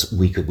because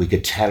we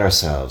could tell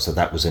ourselves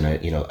that was in a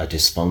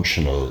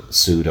dysfunctional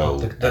pseudo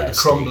the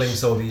crumbling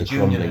Soviet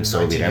Union in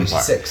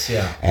 1986.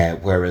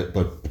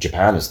 But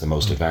Japan is the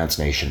most advanced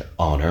nation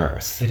on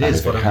Earth. It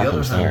is, but on the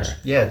other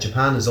hand,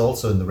 Japan is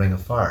also in the ring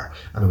of fire,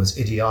 and it was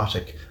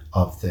idiotic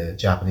of the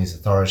Japanese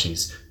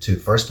authorities to,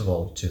 first of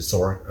all, to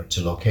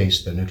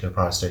locate the nuclear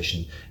power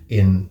station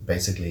in a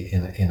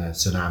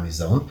tsunami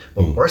zone.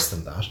 But worse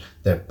than that,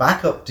 their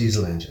backup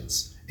diesel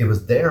engines, it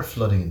was their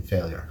flooding and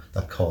failure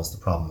that caused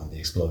the problem and the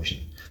explosion.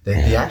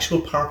 The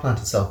actual power plant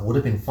itself would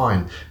have been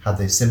fine had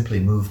they simply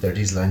moved their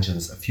diesel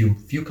engines a few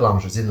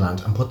kilometres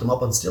inland and put them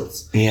up on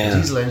stilts. The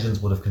diesel engines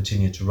would have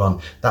continued to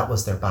run. That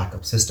was their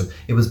backup system.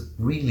 It was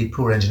really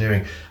poor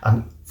engineering.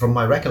 And from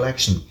my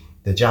recollection,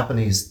 the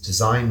Japanese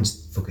designed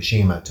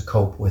Fukushima to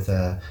cope with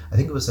I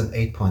think it was an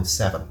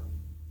 8.7.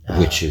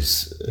 Which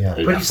is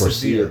pretty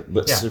severe.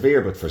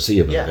 Severe but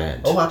foreseeable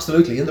event. Oh,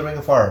 absolutely. In the ring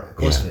of fire, of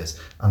course it is.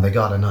 And they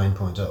got a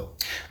 9.0.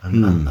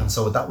 And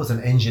so that was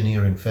an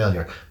engineering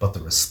failure. But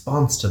the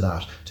response to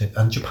that,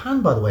 and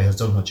Japan, by the way, has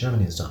done what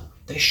Germany has done.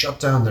 They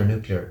shut down their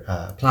nuclear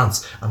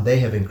plants, and they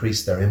have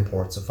increased their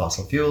imports of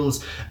fossil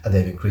fuels.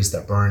 They've increased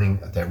their burning.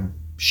 They're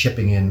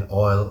shipping in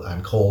oil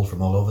and coal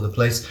from all over the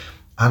place.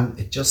 And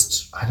it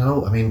just, I don't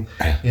know, I mean,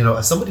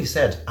 as somebody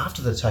said,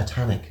 after the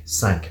Titanic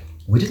sank,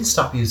 we didn't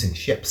stop using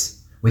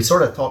ships. We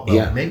sort of thought,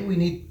 well, maybe we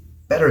need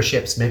better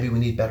ships, maybe we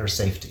need better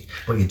safety,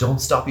 but you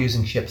don't stop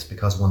using ships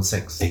because one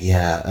sinks.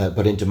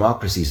 But in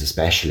democracies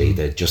especially,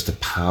 just the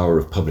power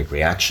of public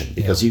reaction,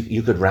 because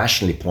you could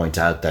rationally point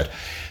out that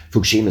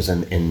Fukushima's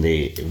in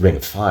the Ring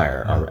of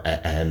Fire.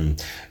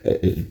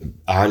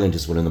 Ireland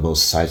is one of the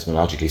most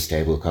seismologically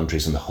stable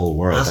countries in the whole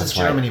world. As is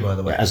Germany, by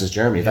the way. As is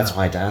Germany. That's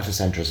why data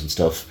centres and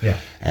stuff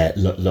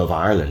love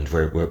Ireland.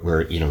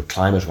 We're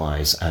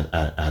climate-wise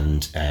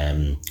and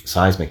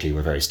seismically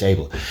we're very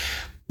stable.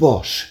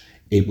 But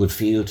it would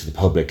feel to the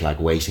public like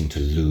waiting to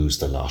lose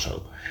the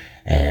lotto.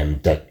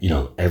 That,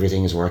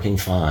 everything is working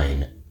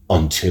fine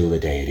until the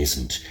day it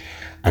isn't.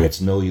 And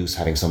it's no use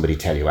having somebody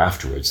tell you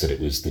afterwards that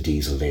it was the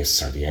diesel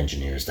this or the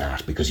engineers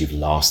that, because you've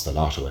lost the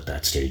lotto at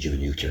that stage of a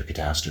nuclear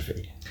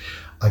catastrophe.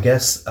 I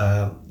guess,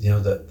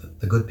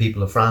 the good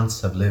people of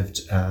France have lived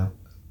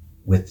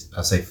with,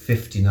 I say,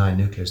 59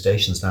 nuclear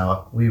stations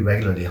now. We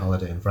regularly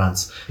holiday in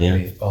France. Yeah.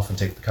 We often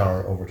take the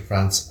car over to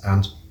France.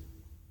 And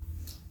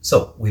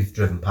so we've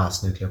driven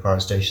past nuclear power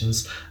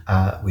stations.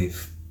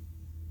 We've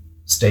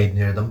stayed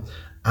near them.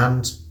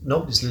 And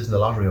nobody's losing the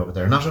lottery over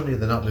there. Not only are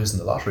they not losing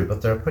the lottery,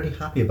 but they're pretty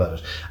happy about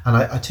it. And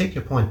I take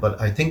your point, but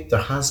I think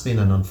there has been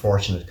an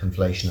unfortunate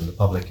conflation in the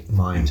public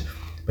mind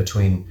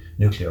between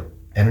nuclear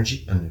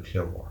energy and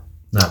nuclear war.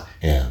 Now,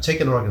 take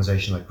an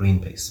organisation like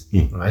Greenpeace,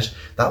 right?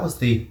 That was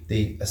the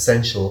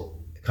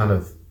essential kind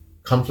of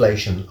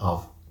conflation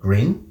of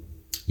green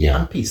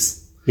and peace.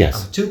 Yes.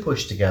 And the two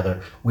pushed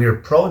together, we're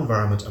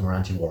pro-environment and we're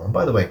anti-war. And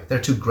by the way, they're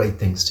two great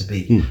things to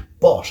be.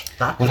 But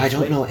that... Well, I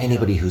don't know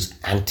anybody who's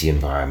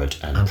anti-environment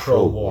and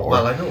pro-war.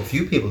 Well, I know a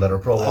few people that are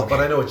pro-war, but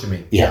I know what you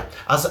mean. Yeah.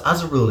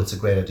 As a rule, it's a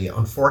great idea.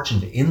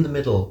 Unfortunately, in the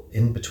middle,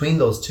 in between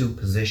those two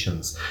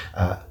positions,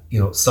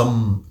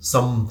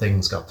 some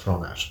things got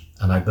thrown out.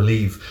 And I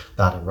believe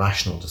that a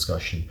rational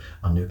discussion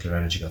on nuclear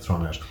energy got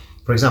thrown out.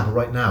 For example,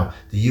 right now,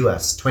 the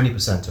US,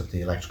 20% of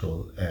the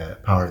electrical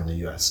power in the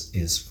US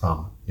is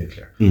from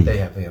nuclear. They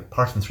have,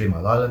 apart from 3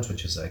 Mile Island,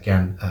 which is,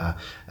 again,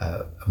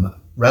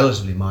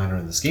 relatively minor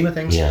in the scheme of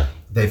things,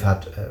 they've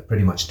had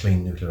pretty much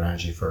clean nuclear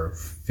energy for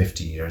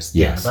 50 years.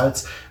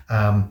 Thereabouts.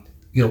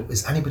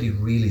 Is anybody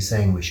really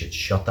saying we should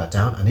shut that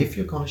down? And if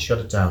you're going to shut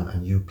it down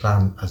and you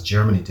plan, as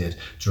Germany did,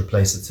 to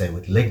replace it, say,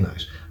 with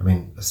lignite, I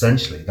mean,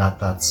 essentially,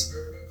 that's...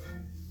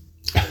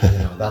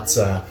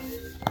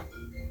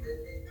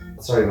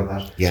 Sorry about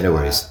that. Yeah, no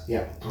worries.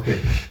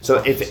 Okay.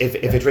 So if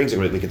it rings,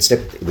 we can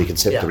snip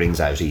the rings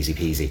out easy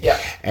peasy. Yeah.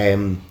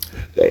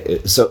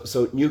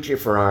 So nuclear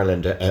for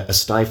Ireland, a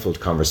stifled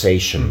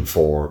conversation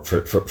for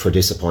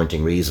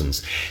disappointing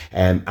reasons,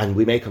 and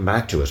we may come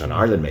back to it, and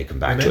Ireland may come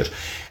back to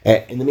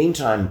it. In the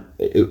meantime,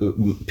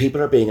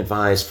 people are being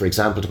advised, for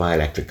example, to buy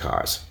electric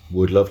cars.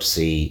 Would love to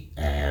see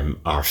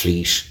our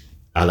fleet,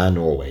 a la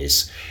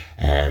Norway's,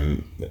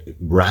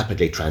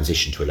 rapidly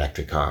transition to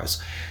electric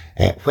cars.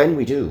 When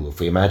we do, if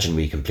we imagine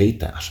we complete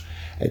that,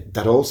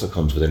 that also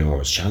comes with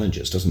enormous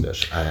challenges, doesn't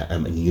it?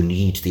 And you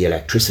need the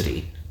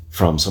electricity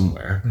from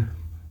somewhere,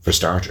 for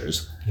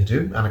starters. You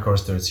do. And of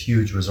course, there's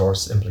huge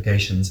resource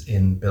implications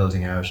in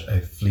building out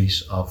a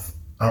fleet of...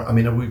 are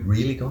we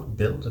really going to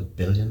build 1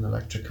 billion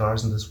electric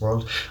cars in this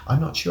world? I'm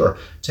not sure.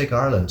 Take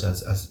Ireland,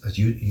 as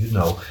you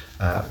know,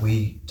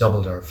 we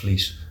doubled our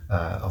fleet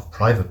of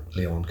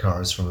privately owned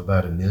cars from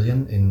about 1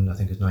 million in, I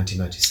think it was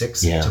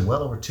 1996, to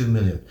well over 2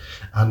 million.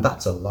 And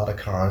that's a lot of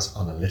cars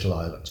on a little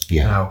island.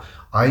 Yeah. Now,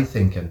 I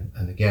think, and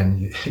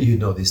again, you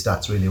know these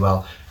stats really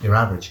well, your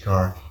average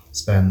car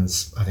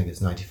spends, I think it's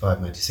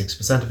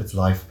 96% of its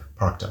life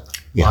parked up,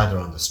 either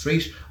on the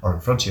street or in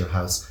front of your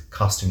house,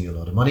 costing you a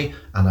lot of money.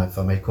 And if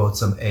I may quote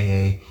some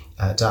AA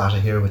data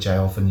here, which I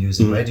often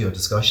use in radio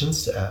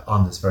discussions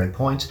on this very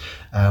point,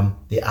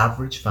 the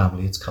average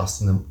family, it's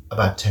costing them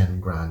about 10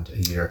 grand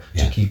a year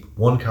to keep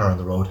one car on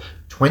the road,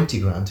 20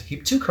 grand to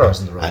keep 2 cars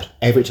on the road.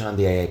 Every time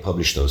the AA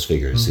published those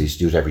figures, they used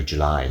to do it every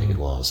July, I think it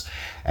was,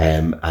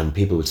 and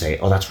people would say,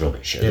 oh, that's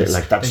rubbish. Yes.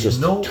 Like, that's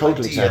just no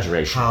total idea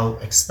exaggeration. How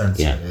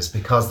expensive it is,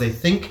 because they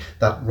think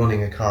that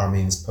running a car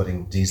means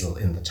putting diesel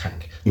in the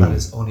tank. That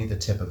is only the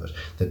tip of it.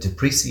 The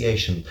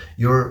depreciation,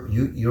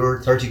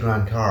 your 30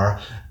 grand car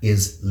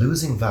is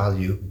losing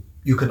value.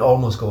 You can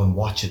almost go and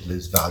watch it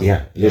lose value.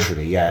 Yeah,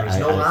 literally, yeah. There's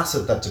no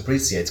asset that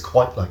depreciates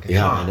quite like a car.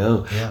 Yeah, I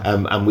know.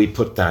 Yeah. And we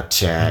put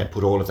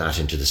all of that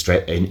into the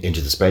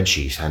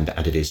spreadsheet,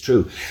 and it is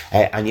true.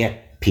 And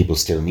yet people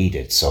still need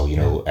it. So,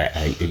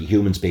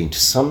 humans being to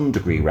some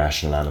degree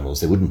rational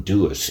animals, they wouldn't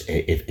do it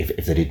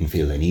if they didn't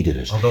feel they needed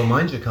it. Although,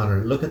 mind you,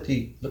 Conor, look at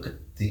the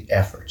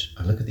effort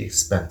and look at the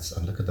expense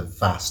and look at the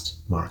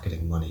vast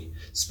marketing money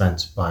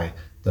spent by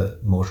the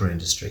motor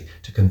industry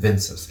to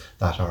convince us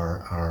that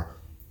our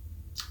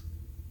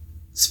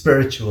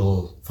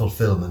spiritual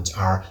fulfillment,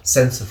 our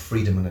sense of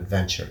freedom and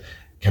adventure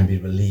can be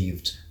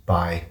relieved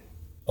by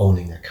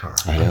owning a car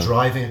and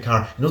driving a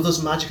car. You know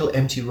those magical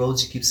empty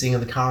roads you keep seeing in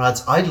the car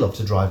ads? I'd love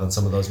to drive on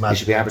some of those magical. You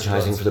should be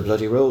advertising for the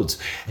bloody roads.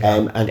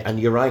 Yeah. And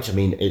you're right. I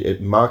mean,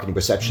 marketing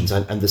perceptions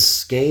and the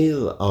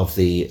scale of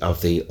the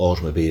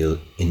automobile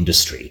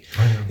industry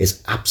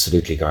is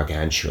absolutely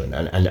gargantuan,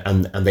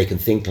 and they can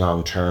think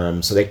long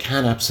term. So they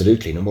can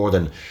absolutely, no more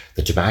than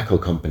the tobacco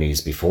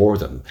companies before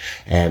them.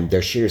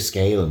 Their sheer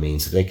scale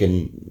means that they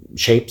can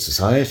shape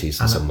societies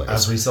in some ways.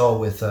 As we saw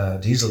with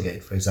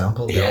Dieselgate, for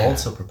example, they're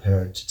also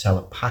prepared to tell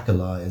a pack of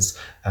lies,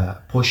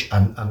 push,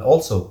 and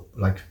also,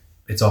 like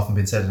it's often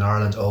been said in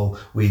Ireland,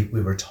 we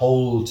were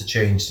told to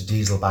change to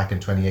diesel back in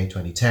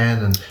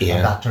 2010, and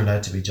that turned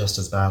out to be just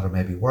as bad or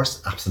maybe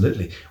worse.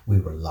 Absolutely. We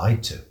were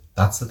lied to.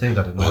 That's the thing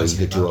that annoys me. Well, you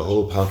could do a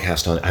whole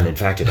podcast on it, and in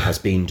fact, it has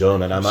been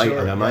done, and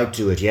I might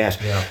do it yet.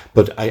 Yeah.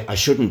 But I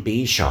shouldn't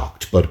be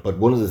shocked. But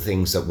one of the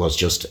things that was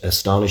just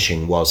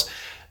astonishing was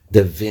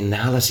the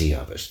venality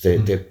of it,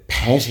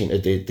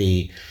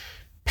 the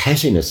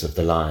pettiness of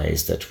the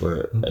lies that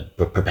were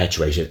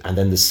perpetuated, and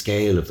then the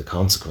scale of the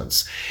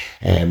consequence.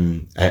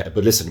 But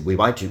listen, we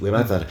might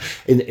have that.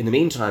 In the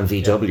meantime,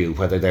 VW,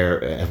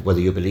 whether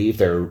you believe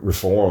they're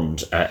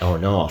reformed or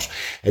not,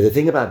 the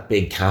thing about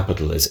big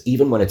capital is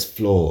even when it's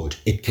flawed,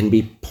 it can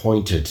be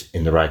pointed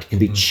in the right. It can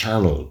be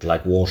channeled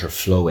like water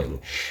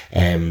flowing.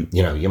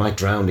 You might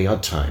drown the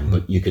odd time,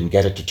 but you can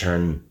get it to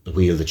turn the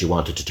wheel that you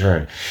want it to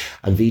turn.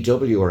 And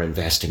VW are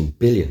investing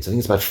billions. I think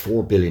it's about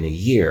 $4 billion a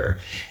year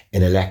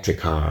in electric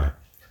car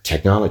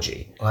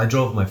technology. I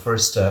drove my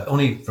first,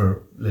 only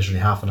for literally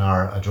half an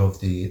hour, I drove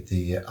the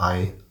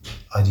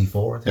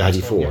ID4. The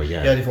ID4,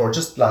 yeah. The ID4.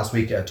 Just last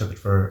week, I took it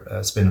for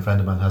a spin. A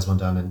friend of mine has one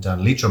down in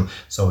Leitrim,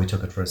 so we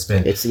took it for a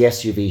spin. It's the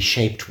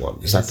SUV-shaped one.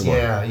 Is that the one?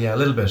 Yeah, a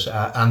little bit.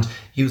 And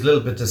he was a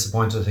little bit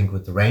disappointed, I think,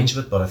 with the range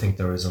of it, but I think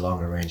there is a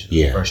longer range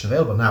version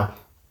available. Now,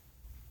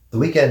 the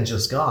weekend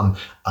just gone,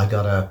 I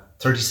got a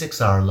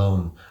 36-hour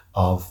loan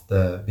of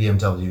the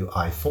BMW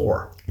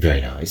i4.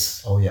 Very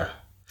nice. Oh, yeah.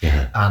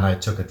 Yeah. And I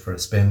took it for a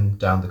spin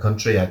down the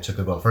country. I took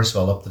it, first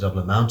of all, up the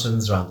Dublin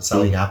Mountains, around the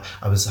Sally Gap.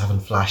 I was having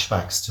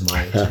flashbacks to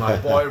my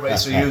boy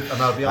racer youth. And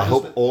I'll be honest, I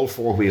hope all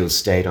four wheels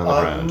stayed on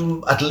the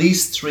ground. At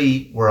least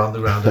 3 were on the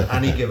ground at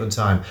any given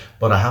time.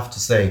 But I have to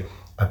say,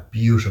 a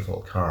beautiful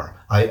car.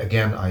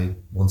 I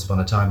once upon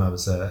a time, I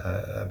was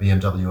a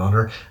BMW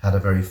owner, had a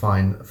very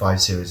fine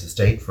 5 Series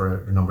estate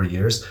for a number of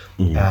years.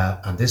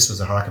 And this was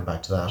a harken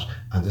back to that.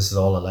 And this is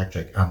all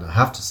electric. And I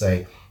have to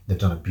say, they've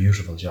done a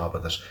beautiful job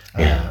with it.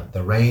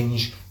 The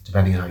range,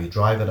 depending on how you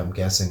drive it, I'm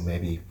guessing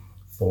maybe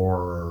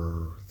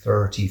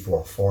 430,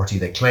 440.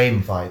 They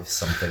claim 5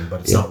 something,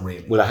 but it's not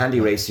really. Well, a handy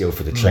ratio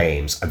for the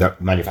claims, and the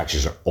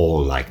manufacturers are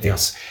all like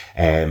this.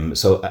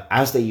 So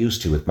as they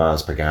used to with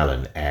miles per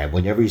gallon,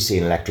 whenever you see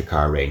an electric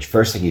car range,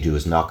 first thing you do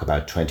is knock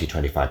about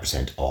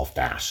 20-25% off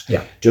that,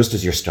 just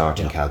as your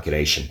starting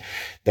calculation.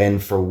 Then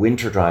for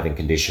winter driving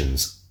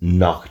conditions,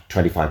 knock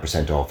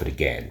 25% off it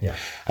again.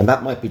 And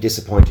that might be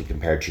disappointing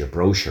compared to your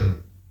brochure,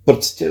 but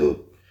it's still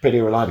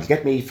pretty reliable.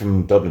 Get me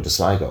from Dublin to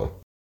Sligo.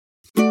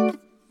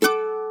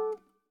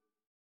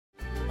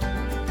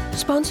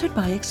 Sponsored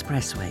by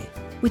Expressway.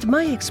 With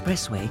My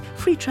Expressway,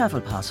 free travel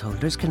pass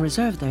holders can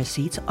reserve their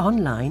seats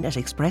online at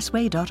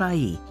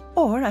expressway.ie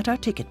or at our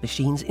ticket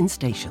machines in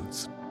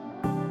stations.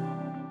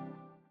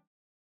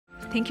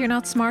 Think you're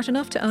not smart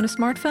enough to own a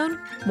smartphone?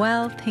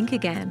 Well, think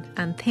again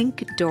and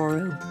think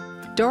Doro.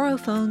 Doro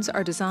phones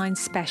are designed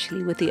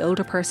specially with the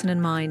older person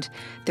in mind.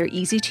 They're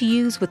easy to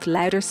use with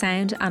louder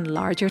sound and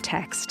larger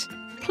text.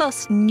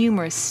 Plus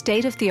numerous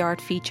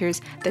state-of-the-art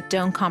features that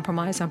don't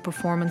compromise on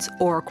performance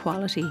or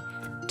quality.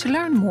 To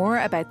learn more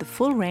about the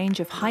full range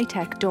of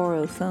high-tech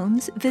Doro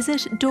phones,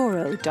 visit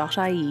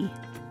doro.ie.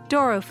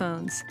 Doro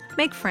phones.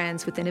 Make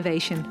friends with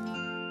innovation.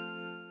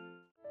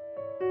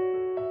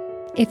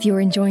 If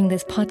you're enjoying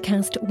this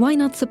podcast, why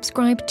not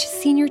subscribe to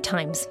Senior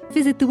Times?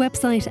 Visit the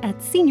website at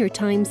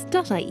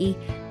seniortimes.ie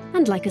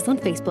and like us on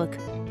Facebook.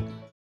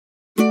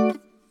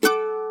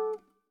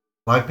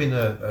 I've been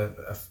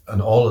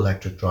an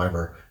all-electric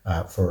driver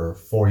for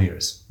 4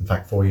 years. In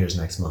fact, 4 years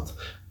next month.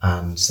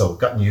 And so I've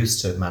gotten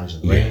used to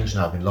managing the range.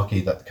 Now I've been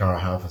lucky that the car I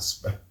have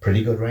has a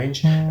pretty good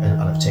range.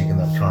 And I've taken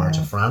that car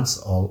to France,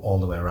 all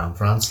the way around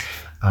France.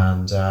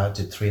 And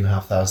did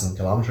 3,500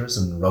 kilometers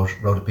and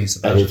wrote a piece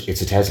about it.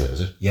 It's a Tesla,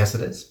 is it? Yes,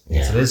 it is.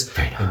 Yes, it is.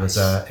 Very nice.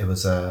 It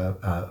was a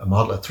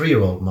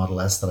 3-year-old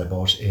Model S that I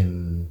bought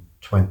in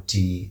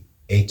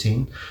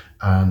 2018.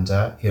 And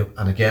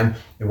again,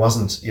 it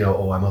wasn't,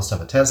 I must have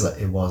a Tesla.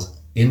 It was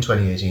in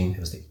 2018. It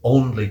was the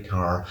only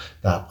car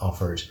that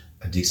offered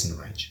a decent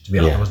range. To be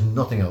honest, there was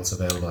nothing else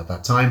available at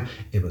that time.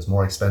 It was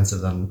more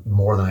expensive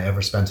more than I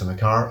ever spent on a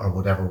car or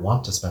would ever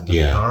want to spend on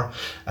a car.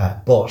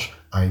 But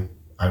I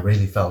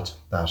really felt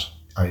that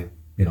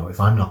if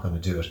I'm not going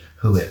to do it,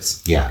 who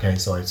is? Yeah. Okay.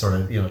 So I sort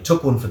of,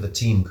 took one for the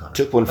team, Conor.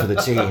 Took one for the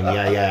team,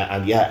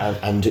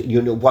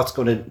 and what's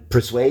going to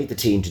persuade the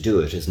team to do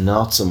it is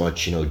not so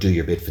much, do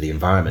your bit for the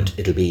environment.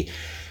 It'll be,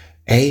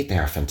 They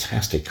are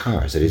fantastic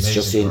cars. It is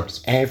Amazing just in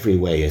cars. every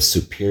way a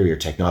superior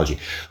technology.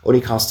 Only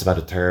costs about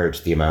a third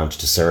the amount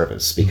to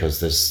service because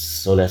there's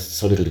so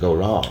little to go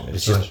wrong.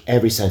 It's just right.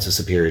 every sense of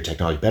superior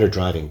technology, better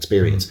driving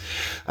experience.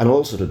 And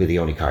also it'll be the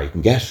only car you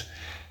can get.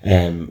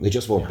 They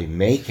just won't be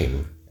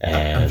making.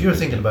 And if you're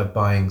thinking about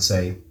buying,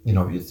 say,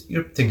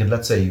 you're thinking,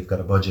 let's say you've got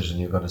a budget and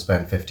you're going to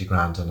spend 50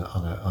 grand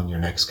on your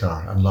next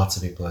car, and lots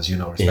of people, as you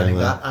know, are spending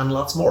that and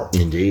lots more.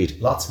 Indeed.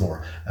 Lots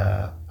more.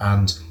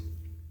 And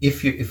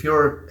if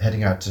you're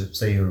heading out to,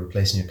 say, you're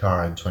replacing your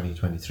car in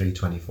 2023,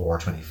 24,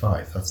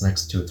 25, that's the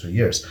next 2 or 3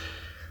 years,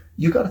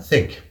 you got to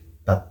think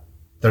that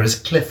there is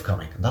a cliff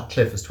coming, and that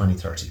cliff is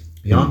 2030,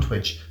 beyond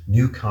which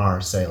new car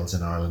sales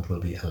in Ireland will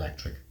be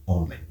electric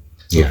only.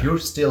 So if you're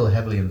still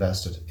heavily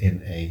invested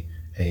in a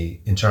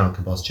internal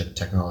combustion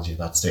technology at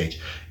that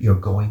stage, you're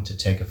going to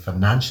take a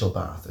financial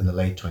bath in the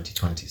late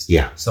 2020s.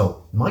 Yeah.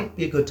 So might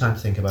be a good time to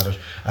think about it,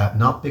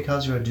 not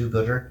because you're a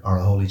do-gooder or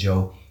a holy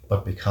Joe,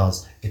 but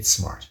because it's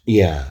smart.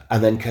 Yeah,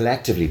 and then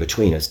collectively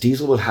between us,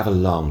 diesel will have a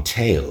long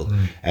tail.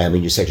 I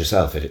mean, you said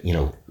yourself,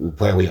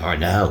 where we are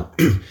now,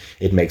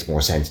 it makes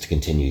more sense to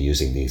continue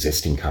using the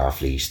existing car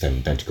fleet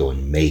than to go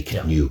and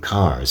make new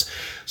cars.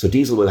 So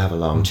diesel will have a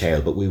long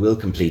tail, but we will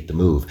complete the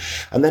move.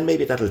 And then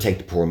maybe that'll take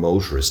the poor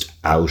motorist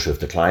out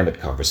of the climate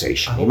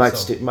conversation. He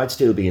might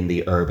still be in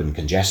the urban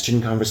congestion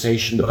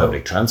conversation, the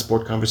public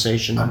transport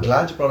conversation. I'm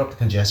glad you brought up the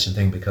congestion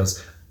thing,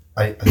 because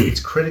I think it's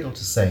critical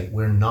to say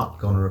we're not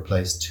going to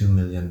replace 2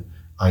 million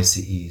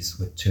ICEs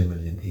with 2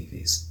 million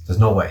EVs. There's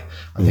no way.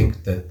 I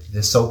think that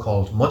this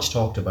so-called, much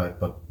talked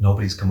about, but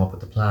nobody's come up with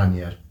the plan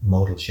yet,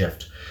 modal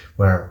shift,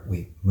 where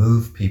we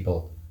move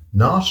people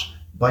not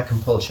by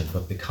compulsion,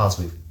 but because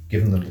we've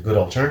given them the good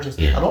alternatives.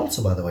 And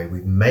also, by the way,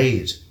 we've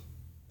made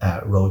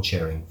road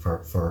sharing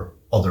for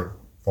other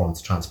forms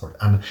of transport.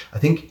 And I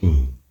think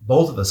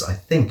both of us,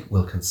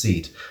 will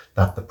concede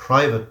that the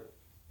private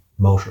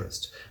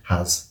motorist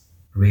has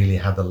really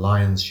had the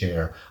lion's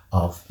share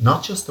of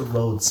not just the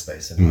road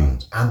space in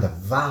Ireland and the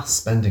vast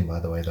spending, by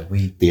the way, that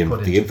we the put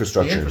into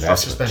infrastructure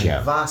investment,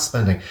 spending, vast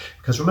spending.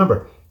 Because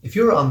remember, if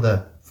you're on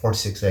the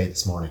 46A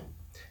this morning,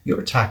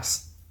 your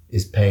tax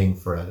is paying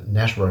for a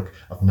network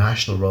of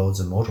national roads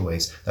and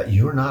motorways that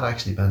you're not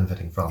actually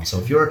benefiting from. So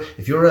if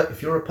you're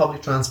a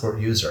public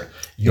transport user,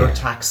 your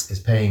tax is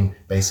paying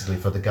basically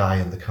for the guy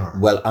in the car.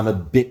 Well, I'm a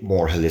bit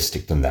more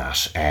holistic than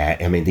that.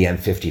 I mean, the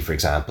M50, for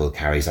example,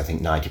 carries, I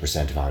think,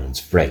 90% of Ireland's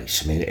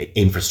freight. I mean,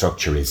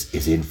 infrastructure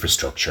is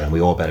infrastructure, and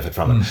we all benefit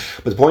from it.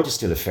 But the point is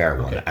still a fair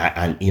one.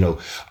 And,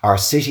 our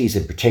cities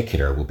in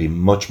particular will be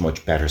much,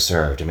 much better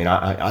served. I mean,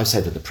 I've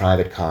said that the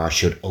private car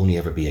should only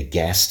ever be a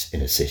guest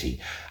in a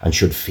city and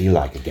should feel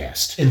like a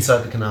guest. Inside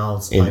the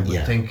canals, I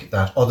would think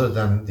that other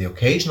than the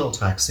occasional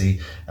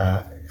taxi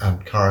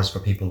and cars for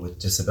people with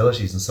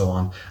disabilities and so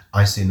on,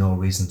 I see no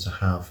reason to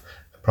have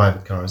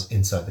private cars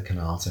inside the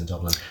canals in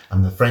Dublin.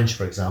 And the French,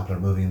 for example, are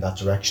moving in that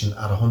direction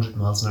at 100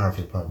 miles an hour, if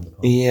you'll pardon the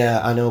pun.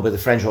 Yeah, I know, but the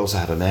French also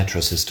have a metro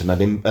system. I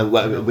mean,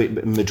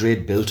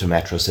 Madrid built a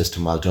metro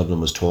system while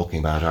Dublin was talking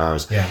about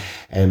ours. Yeah.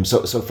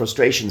 So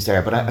frustrations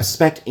there. But I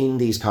suspect in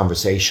these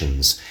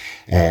conversations,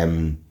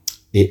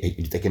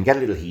 they can get a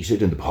little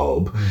heated in the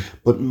pub,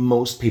 but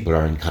most people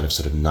are in kind of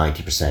sort of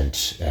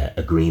 90%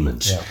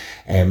 agreement.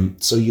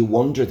 So you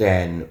wonder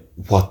then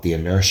what the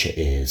inertia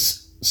is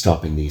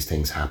stopping these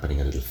things happening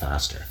a little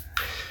faster.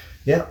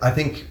 Yeah, I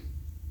think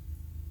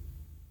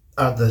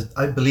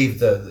I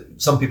believe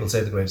some people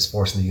say the greatest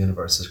force in the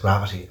universe is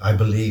gravity. I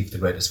believe the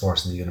greatest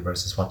force in the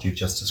universe is what you've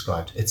just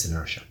described. It's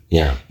inertia.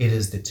 Yeah. It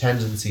is the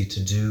tendency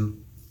to do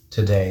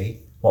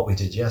today what we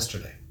did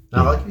yesterday.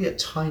 Now, I'll give you a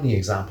tiny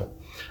example.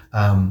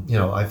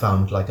 I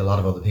found, like a lot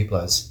of other people,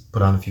 I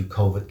put on a few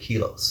COVID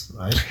kilos,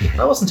 right?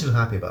 I wasn't too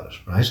happy about it,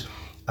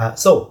 right?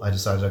 So I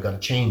decided I've got to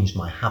change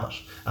my habit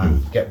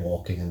and get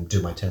walking and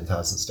do my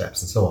 10,000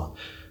 steps and so on.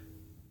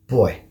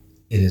 Boy,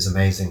 it is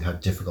amazing how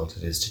difficult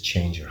it is to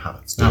change your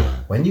habits. Now,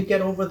 when you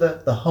get over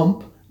the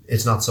hump,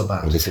 it's not so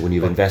bad. Well, they say when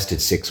you've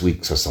invested 6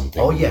 weeks or something.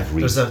 Oh yeah,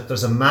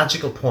 there's a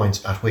magical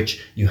point at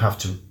which you have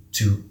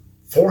to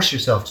force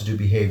yourself to do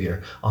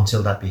behavior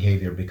until that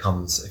behavior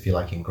becomes, if you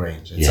like,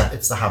 ingrained.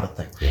 It's the habit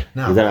thing. Yeah.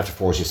 Now, you then have to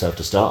force yourself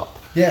to stop.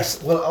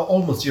 Yes, well,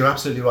 almost. You're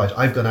absolutely right.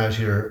 I've gone out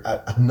here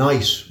at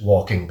night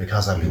walking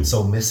because I've been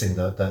so missing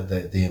the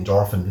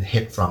endorphin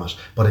hit from it.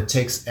 But it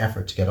takes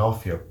effort to get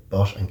off your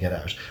butt and get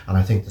out. And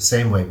I think the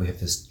same way we have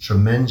this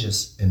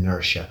tremendous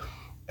inertia.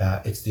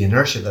 It's the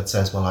inertia that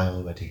says, well, I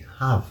already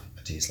have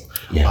a diesel.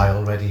 Yeah. I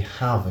already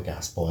have a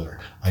gas boiler.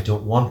 I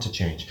don't want to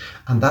change.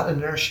 And that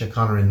inertia,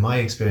 Conor, in my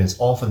experience,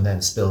 often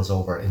then spills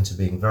over into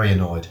being very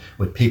annoyed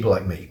with people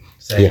like me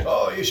saying,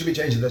 oh, you should be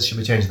changing this, you should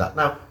be changing that.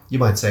 Now, you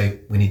might say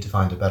we need to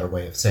find a better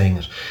way of saying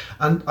it.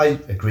 And I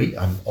agree.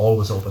 I'm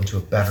always open to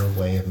a better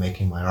way of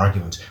making my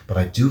argument. But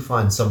I do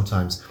find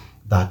sometimes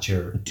that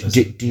you're...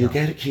 Do you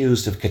get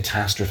accused of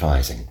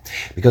catastrophizing?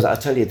 Because I'll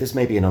tell you, this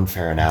may be an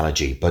unfair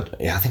analogy, but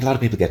I think a lot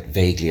of people get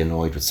vaguely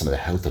annoyed with some of the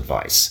health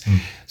advice.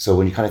 So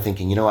when you're kind of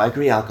thinking, I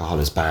agree alcohol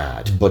is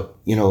bad, but,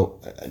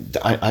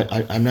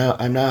 I'm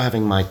now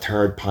having my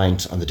third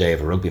pint on the day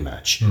of a rugby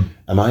match.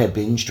 Am I a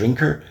binge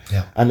drinker?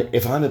 Yeah. And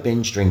if I'm a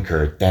binge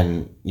drinker,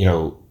 then,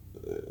 does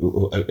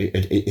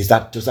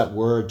that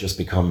word just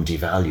become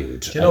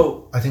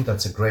devalued? I think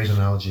that's a great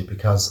analogy,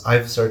 because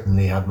I've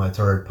certainly had my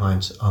third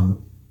pint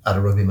at a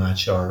rugby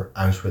match or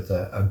out with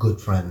a good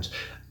friend,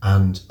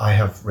 and I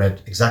have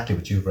read exactly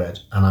what you've read,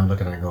 and I'm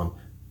looking at it going,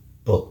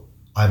 but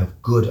I have a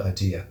good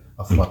idea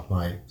of what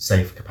my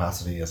safe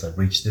capacity is. I've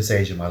reached this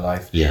age in my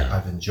life. Yeah.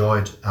 I've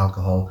enjoyed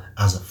alcohol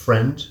as a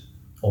friend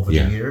over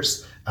the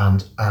years,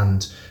 and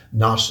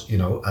not,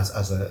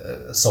 as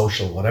a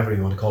social, whatever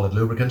you want to call it,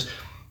 lubricant.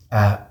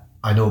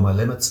 I know my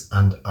limits,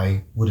 and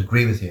I would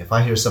agree with you. If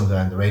I hear some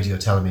guy on the radio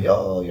telling me,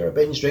 oh, you're a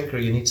binge drinker,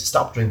 you need to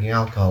stop drinking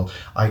alcohol,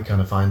 I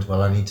kind of find,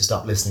 well, I need to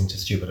stop listening to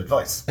stupid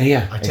advice.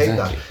 Yeah, I take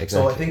that. Exactly.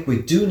 So I think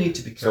we do need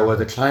to be careful. So are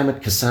the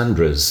climate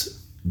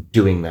Cassandras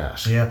doing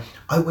that? Yeah,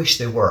 I wish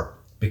they were,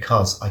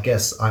 because I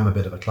guess I'm a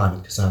bit of a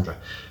climate Cassandra.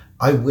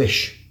 I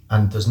wish,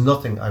 and there's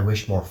nothing I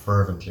wish more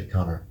fervently,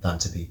 Conor, than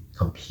to be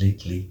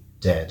completely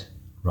dead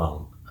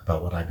wrong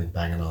about what I've been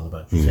banging on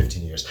about for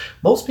 15 years.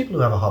 Most people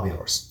who have a hobby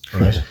horse,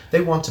 right,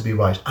 they want to be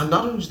right. And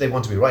not only do they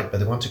want to be right, but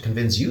they want to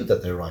convince you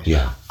that they're right.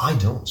 Yeah. I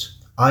don't.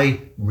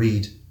 I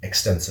read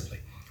extensively,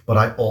 but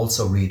I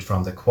also read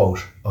from the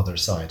quote other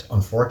side.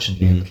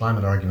 Unfortunately, in the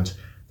climate argument,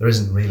 there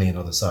isn't really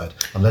another side,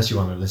 unless you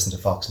want to listen to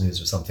Fox News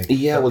or something.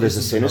 Yeah, well, there's a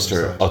isn't another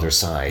sinister side. other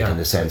side in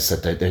the sense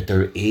that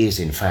there is,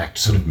 in fact,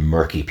 sort of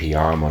murky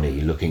PR money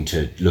looking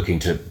to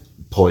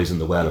poison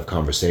the well of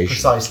conversation.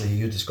 Precisely.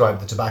 You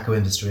described the tobacco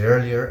industry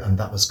earlier, and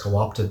that was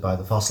co-opted by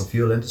the fossil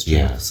fuel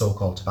industry with the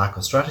so-called tobacco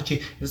strategy.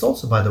 It is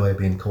also, by the way,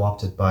 being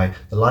co-opted by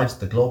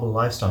the global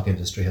livestock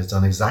industry has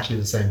done exactly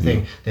the same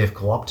thing. They've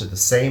co-opted the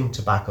same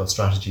tobacco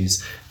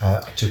strategies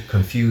to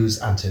confuse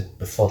and to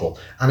befuddle.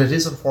 And it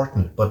is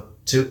unfortunate,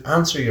 but to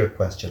answer your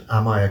question,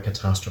 am I a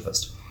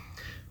catastrophist?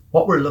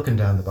 What we're looking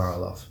down the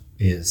barrel of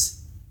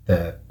is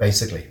to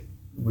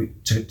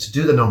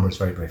do the numbers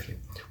very briefly,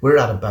 we're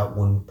at about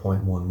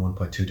 1.1,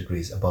 1.2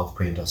 degrees above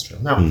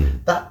pre-industrial. Now,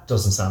 that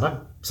doesn't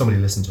sound... Somebody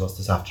listened to us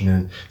this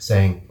afternoon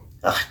saying,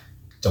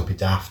 don't be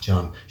daft,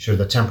 John. Sure,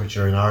 the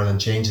temperature in Ireland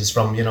changes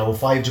from,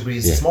 5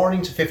 degrees this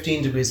morning to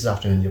 15 degrees this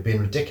afternoon. You're being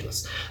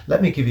ridiculous.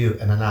 Let me give you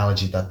an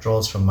analogy that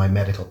draws from my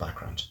medical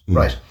background.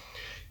 Right.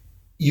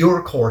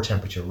 Your core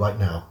temperature right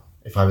now,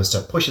 if I was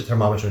to push a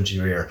thermometer into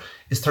your ear,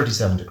 is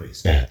 37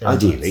 degrees. Yeah,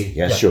 ideally,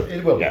 sure.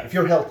 It will be. Yeah. If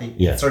you're healthy,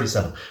 it's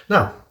 37.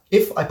 Now,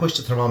 if I pushed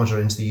a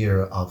thermometer into the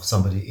ear of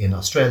somebody in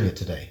Australia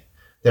today,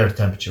 their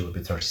temperature would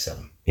be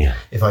 37. Yeah.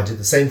 If I did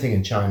the same thing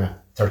in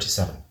China,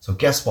 37. So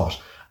guess what?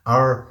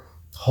 Our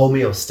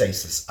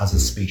homeostasis as a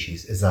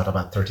species is at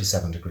about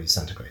 37 degrees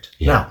centigrade.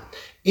 Yeah. Now,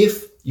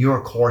 if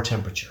your core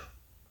temperature,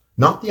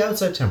 not the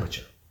outside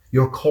temperature,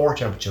 your core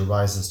temperature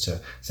rises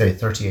to, say,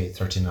 38,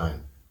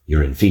 39,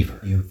 you're in fever.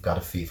 You've got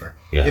a fever.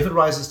 Yeah. If it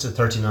rises to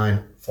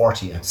 39,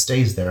 40 and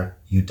stays there,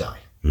 you die.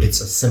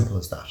 It's as simple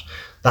as that.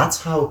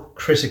 That's how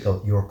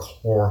critical your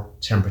core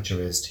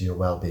temperature is to your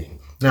well-being.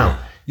 Now,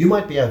 you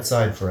might be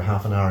outside for a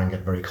half an hour and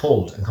get very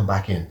cold and come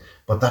back in,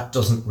 but that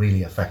doesn't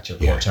really affect your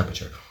core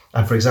temperature.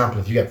 And for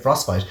example, if you get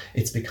frostbite,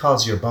 it's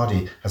because your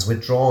body has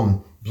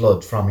withdrawn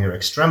blood from your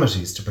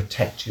extremities to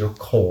protect your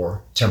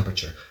core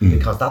temperature,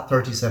 because that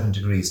 37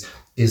 degrees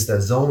is the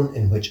zone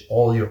in which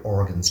all your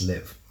organs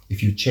live.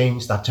 If you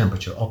change that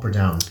temperature up or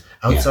down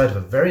outside of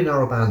a very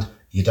narrow band,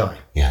 you die.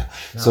 Yeah.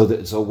 No. So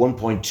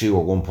 1.2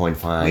 or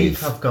 1.5. We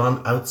have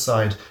gone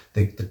outside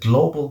the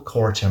global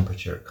core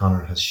temperature,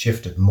 Conor, has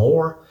shifted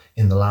more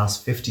in the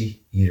last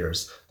 50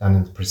 years than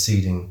in the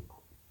preceding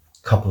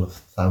couple of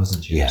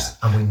thousand years. Yeah.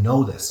 And we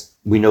know this.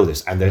 We know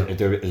this. And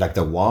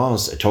there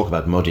was talk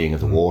about muddying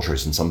of the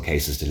waters in some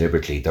cases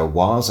deliberately. There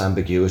was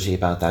ambiguity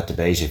about that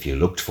debate if you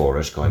looked for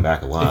it going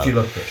back a while. If you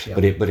looked for it, yeah.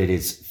 But it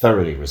is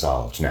thoroughly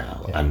resolved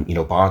now. Yeah. And,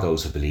 bar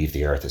those who believe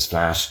the earth is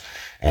flat,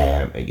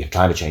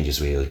 climate change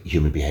is real,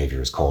 human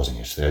behaviour is causing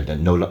it. They're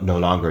no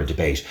longer a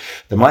debate.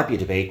 There might be a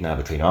debate now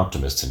between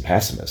optimists and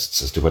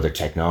pessimists as to whether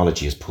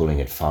technology is pulling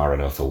it far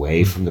enough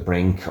away from the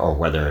brink or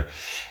whether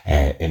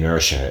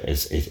inertia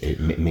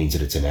it means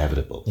that it's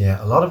inevitable.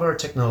 Yeah, a lot of our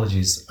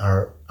technologies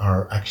are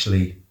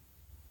actually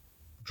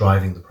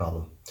driving the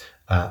problem,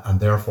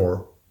 and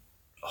therefore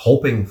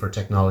hoping for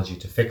technology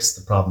to fix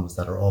the problems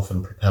that are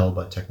often propelled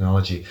by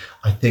technology,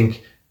 I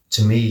think,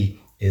 to me,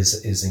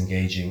 is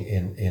engaging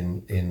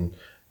in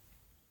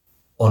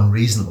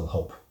unreasonable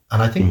hope.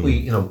 And I think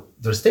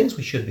there's things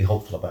we should be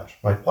hopeful about,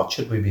 right? What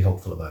should we be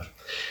hopeful about?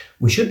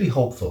 We should be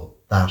hopeful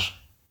that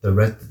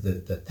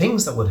the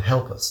things that would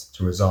help us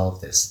to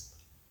resolve this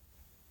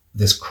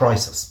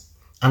crisis,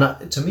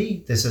 and to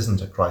me, this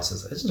isn't a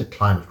crisis, it isn't a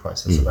climate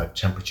crisis about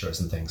temperatures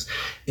and things.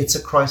 It's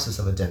a crisis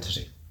of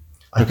identity.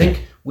 I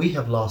think we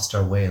have lost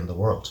our way in the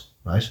world.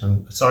 right?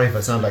 And sorry if I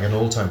sound like an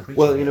old-time preacher.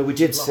 Well, we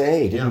did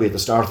say, didn't we, at the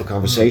start of the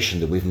conversation,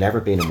 that we've never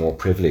been a more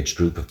privileged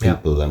group of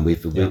people, and we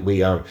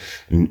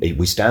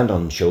stand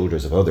on the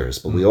shoulders of others,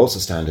 but we also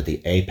stand at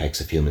the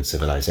apex of human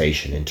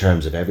civilization in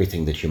terms of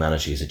everything that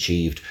humanity has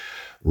achieved: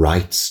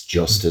 rights,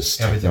 justice,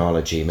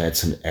 technology,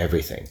 medicine,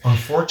 everything.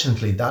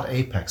 Unfortunately, that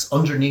apex,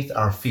 underneath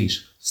our feet,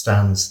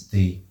 stands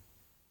the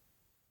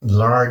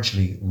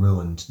largely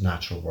ruined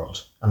natural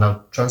world. And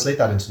I'll translate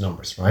that into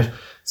numbers, right?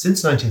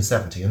 Since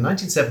 1970, and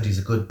 1970 is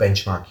a good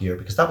benchmark year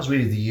because that was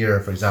really the year,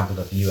 for example,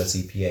 that the US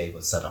EPA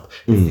was set up.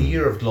 It's the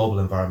year of global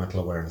environmental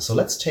awareness. So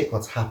let's take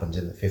what's happened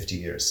in the 50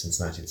 years since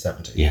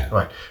 1970. Yeah.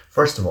 Right.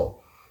 First of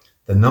all,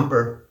 the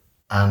number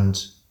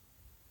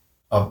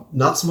of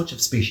not so much of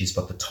species,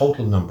 but the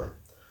total number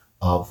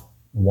of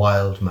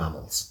wild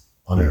mammals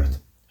on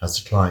Earth has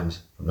declined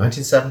from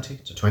 1970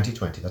 to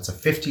 2020. That's a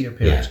 50-year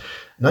period.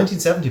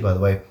 1970, by the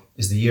way,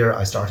 is the year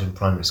I started in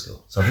primary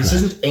school. So this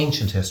isn't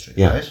ancient history,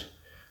 right?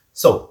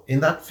 So in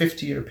that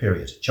 50-year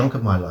period, chunk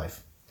of my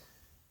life,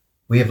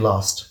 we have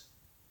lost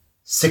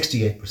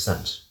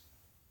 68%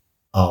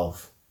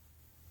 of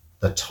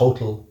the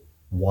total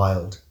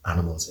wild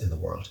animals in the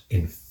world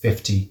in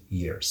 50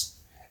 years.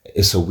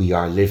 So we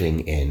are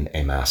living in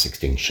a mass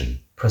extinction.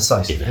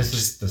 Precisely. Event. This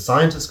is, the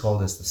scientists call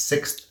this the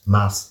sixth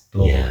mass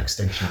global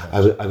extinction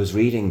event. I was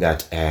reading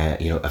that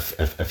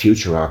a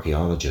future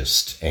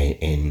archaeologist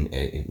in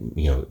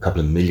a couple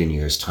of million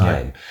years'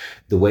 time,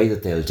 the way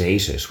that they'll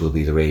date it will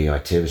be the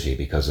radioactivity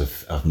because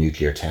of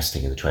nuclear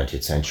testing in the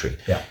 20th century.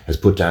 Has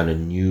put down a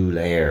new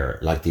layer,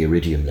 like the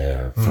iridium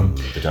layer from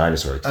the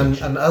dinosaur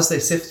extinction. And as they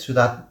sift through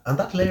that, and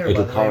that layer,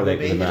 it'll correlate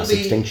with a mass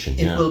extinction.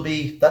 It will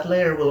be, that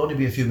layer will only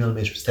be a few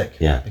millimeters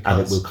thick. And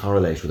it will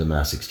correlate with a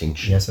mass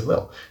extinction. Yes, it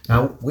will.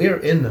 Now, we're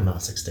in a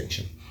mass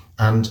extinction.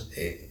 And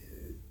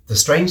the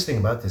strange thing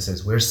about this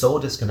is we're so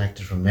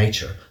disconnected from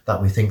nature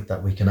that we think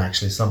that we can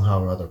actually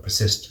somehow or other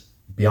persist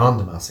beyond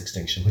the mass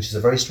extinction, which is a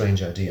very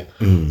strange idea.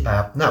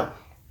 Now,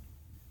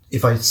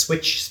 if I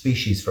switch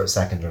species for a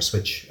second, or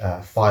switch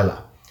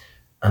phyla,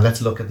 and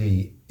let's look at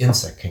the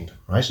insect kingdom,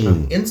 right? Now,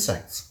 the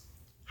insects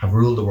have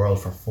ruled the world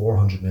for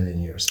 400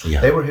 million years.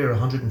 They were here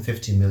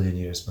 150 million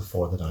years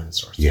before the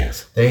dinosaurs.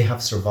 They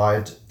have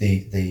survived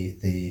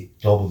the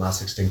global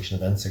mass extinction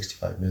event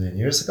 65 million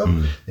years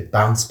ago. They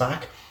bounced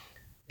back.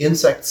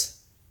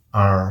 Insects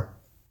are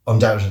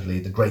undoubtedly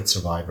the great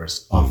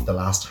survivors of the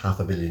last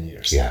 500 million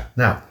years.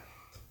 Now,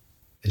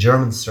 a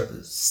German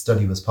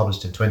study was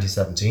published in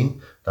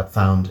 2017 that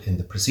found in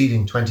the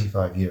preceding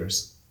 25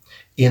 years,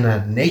 in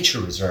a nature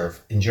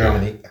reserve in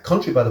Germany, a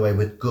country, by the way,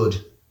 with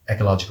good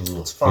ecological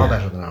rules, far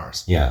better than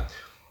ours.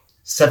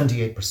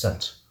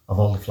 78% of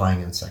all the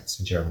flying insects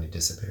in Germany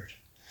disappeared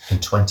in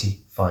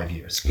 25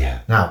 years.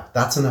 Now,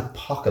 that's an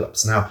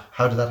apocalypse. Now,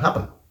 how did that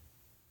happen?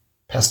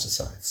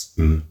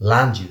 Pesticides,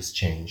 land use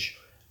change,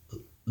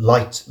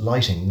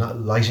 lighting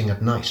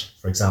at night,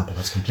 for example,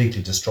 has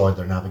completely destroyed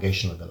their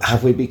navigational ability.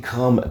 Have we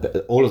become,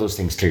 all of those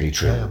things clearly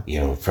true,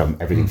 from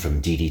everything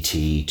from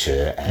DDT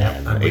to...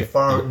 and with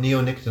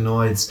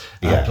neonicotinoids,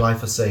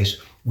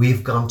 glyphosate,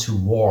 we've gone to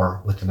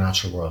war with the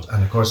natural world.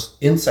 And of course,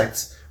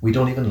 insects, we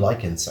don't even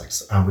like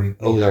insects. And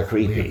they're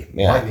creepy.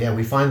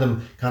 We find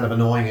them kind of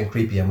annoying and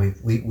creepy, and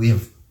we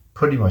have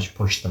pretty much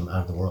pushed them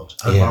out of the world,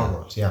 out of our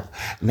world.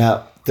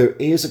 Now, there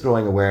is a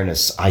growing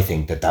awareness, I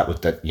think, that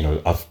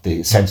of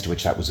the sense to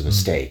which that was a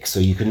mistake. So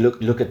you can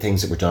look at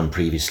things that were done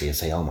previously and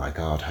say, oh my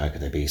God, how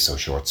could they be so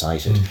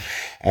short-sighted?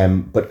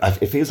 But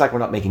it feels like we're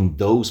not making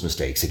those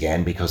mistakes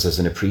again, because there's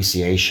an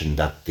appreciation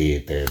that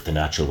the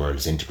natural world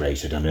is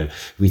integrated. And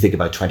we think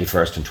about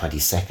 21st and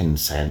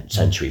 22nd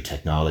century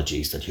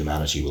technologies that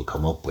humanity will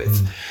come up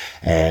with.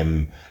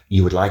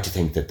 You would like to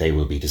think that they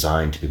will be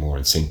designed to be more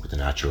in sync with the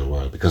natural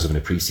world because of an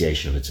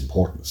appreciation of its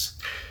importance.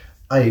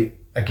 I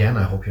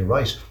hope you're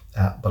right.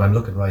 But I'm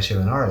looking right here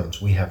in Ireland.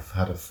 We have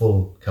had a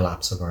full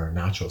collapse of our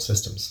natural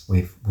systems.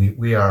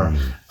 We are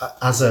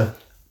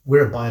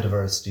we're a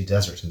biodiversity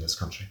desert in this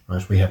country,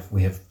 right? We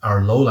have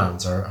our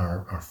lowlands,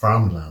 our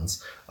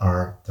farmlands they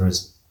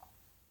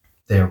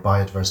are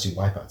biodiversity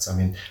wipeouts. I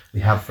mean, we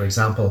have, for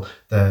example,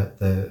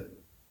 the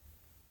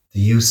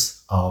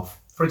use of,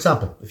 for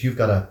example, if you've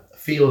got a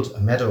field, a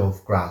meadow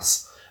of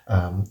grass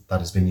that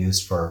has been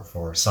used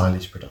for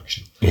silage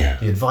production.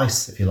 The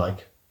advice, if you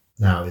like,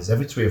 now is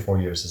every 3 or 4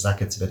 years, as that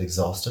gets a bit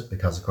exhausted,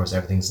 because of course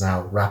everything's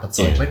now rapid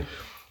cycling,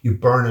 you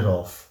burn it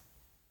off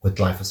with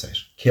glyphosate,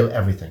 kill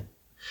everything,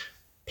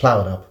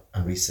 plow it up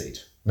and reseed.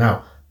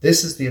 Now,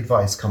 this is the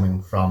advice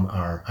coming from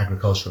our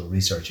agricultural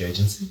research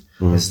agency.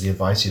 This is the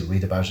advice, you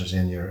read about it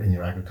in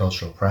your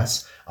agricultural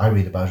press. I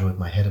read about it with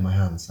my head in my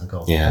hands and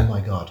go, oh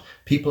my God,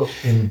 people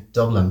in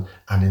Dublin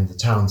and in the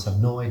towns have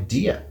no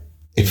idea.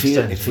 It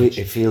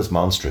feels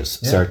monstrous,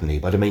 certainly.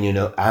 But I mean,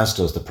 as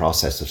does the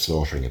process of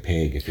slaughtering a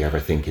pig, if you ever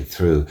think it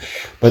through.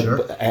 But,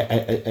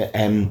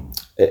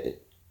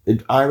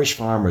 Irish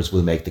farmers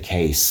will make the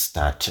case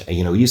that,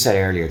 you said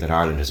earlier that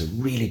Ireland has a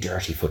really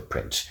dirty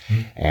footprint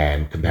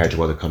compared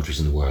to other countries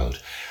in the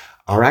world.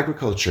 Our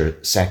agriculture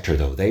sector,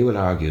 though, they will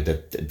argue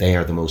that they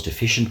are the most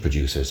efficient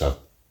producers of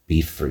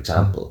beef, for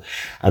example,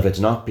 and if it's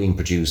not being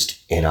produced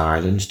in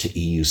Ireland to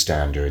EU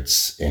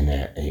standards in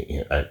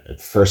a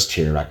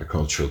first-tier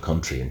agricultural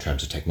country in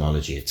terms of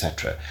technology,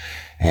 etc.,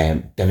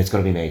 then it's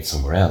going to be made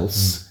somewhere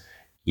else.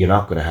 You're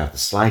not going to have the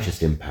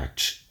slightest impact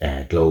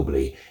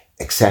globally,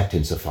 except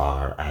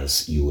insofar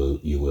as you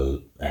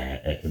will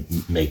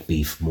make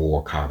beef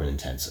more carbon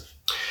intensive.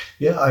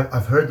 Yeah,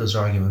 I've heard those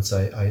arguments.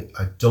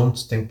 I don't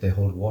think they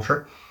hold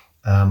water.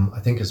 I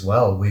think as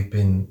well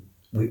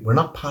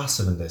we're not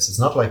passive in this.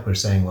 It's not like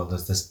we're saying, well,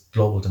 there's this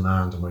global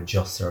demand and we're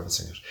just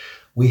servicing it.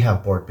 We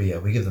have Bord Bia.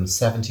 We give them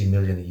 70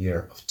 million a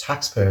year of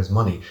taxpayers'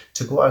 money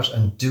to go out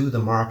and do the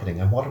marketing.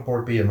 And what are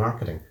Bord Bia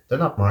marketing?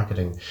 They're not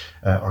marketing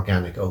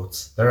organic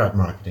oats. They're out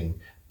marketing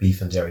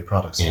beef and dairy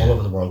products all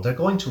over the world.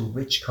 They're going to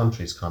rich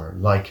countries, Conor,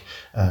 like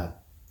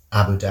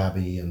Abu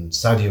Dhabi and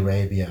Saudi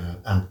Arabia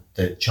and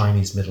the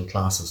Chinese middle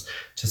classes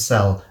to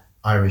sell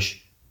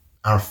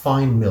our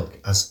fine milk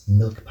as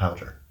milk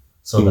powder,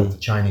 so that the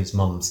Chinese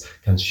mums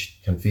can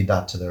feed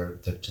that to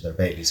their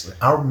babies.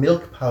 Our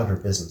milk powder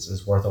business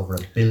is worth over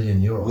 €1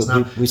 billion.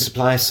 Well, we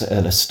supply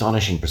an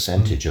astonishing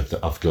percentage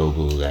of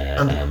global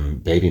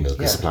baby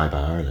milk is supplied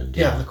by Ireland.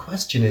 Yeah, the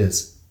question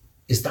is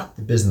that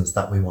the business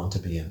that we want to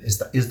be in?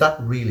 Is that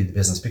really the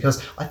business?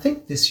 Because I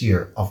think this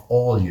year, of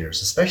all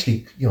years,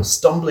 especially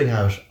stumbling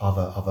out of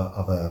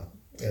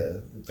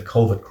the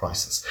COVID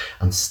crisis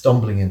and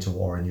stumbling into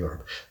war in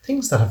Europe,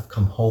 things that have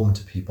come home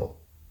to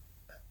people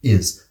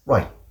is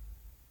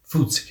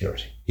food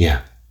security.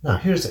 Yeah. Now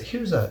here's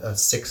a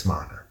 6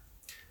 marker.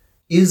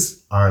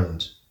 Is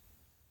Ireland?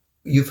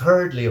 You've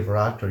heard Leo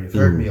Varadkar, you've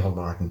heard Micheál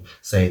Martin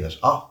say that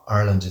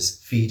Ireland is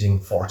feeding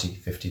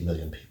 40-50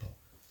 million people.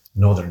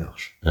 No, they're not.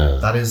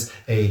 That is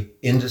a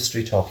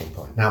industry talking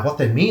point. Now, what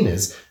they mean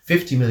is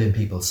 50 million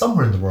people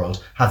somewhere in the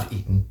world have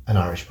eaten an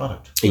Irish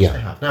product. Of course they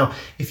have. Now,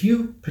 if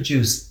you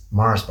produce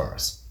Mars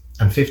bars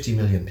and 50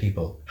 million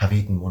people have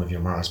eaten one of your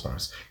Mars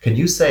bars, can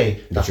you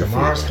say that the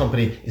Mars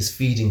company is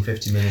feeding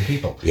 50 million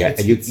people? Yeah,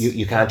 and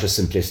you can't just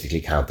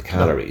simplistically count the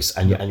calories.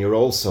 No. And you're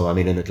also,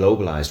 in a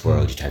globalized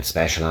world, you tend to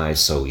specialize.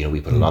 So, we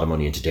put a lot of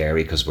money into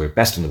dairy because we're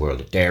best in the world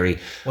at dairy.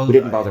 Well, we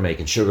didn't bother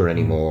making sugar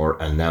anymore,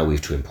 and now we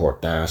have to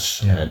import that.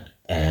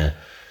 Yeah.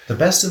 The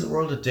best in the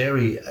world at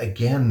dairy,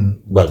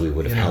 again. Well, we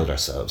would have held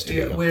ourselves to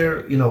be.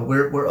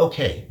 We're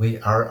okay.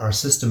 Our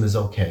system is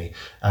okay.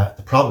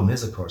 The problem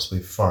is, of course,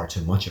 we've far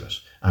too much of it,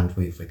 and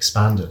we've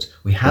expanded.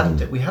 We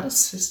had a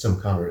system,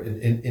 Conor,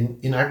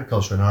 in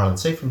agriculture in Ireland,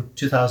 say from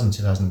 2000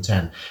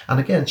 2010, and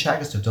again,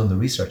 Teagasc have done the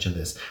research on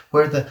this,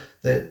 where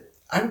the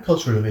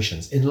agricultural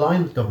emissions, in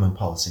line with government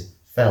policy,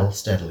 fell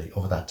steadily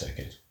over that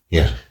decade.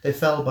 Yeah, they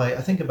fell by,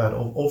 I think,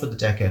 over the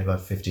decade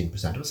about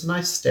 15%. It was a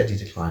nice steady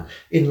decline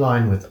in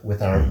line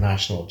with our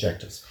national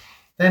objectives.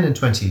 Then in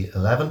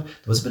 2011, there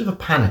was a bit of a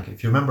panic,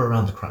 if you remember,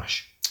 around the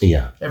crash.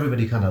 Yeah,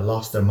 everybody kind of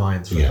lost their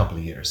minds for a couple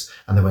of years,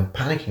 and they went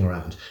panicking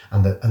around.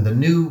 And the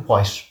new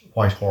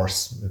white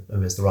horse,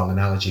 is the wrong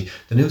analogy,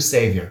 the new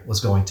saviour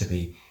was going to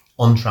be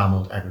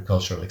untrammeled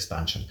agricultural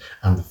expansion,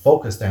 and the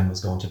focus then was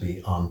going to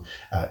be on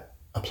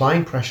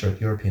applying pressure at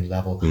European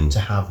level to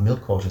have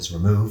milk quotas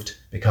removed,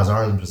 because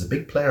Ireland was a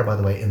big player, by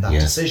the way, in that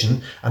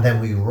decision, and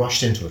then we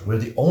rushed into it. We're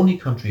the only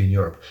country in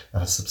Europe that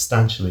has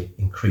substantially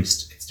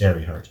increased its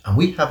dairy herd, and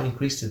we have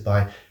increased it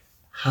by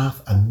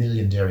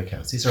 500,000 dairy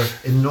cows. These are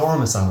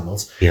enormous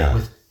animals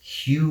with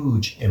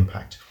huge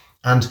impact.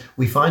 And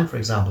we find, for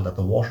example, that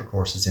the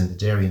watercourses in the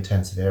dairy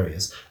intensive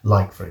areas,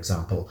 like, for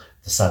example,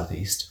 the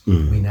southeast,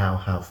 we now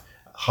have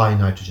high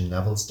nitrogen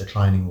levels,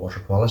 declining water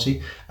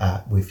quality,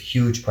 with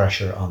huge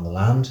pressure on the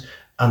land.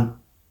 And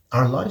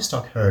our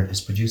livestock herd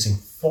is producing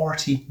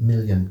 40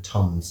 million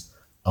tonnes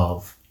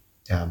of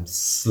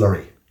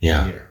slurry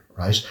a year,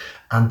 right?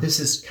 And this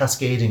is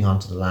cascading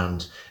onto the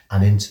land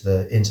and into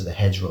the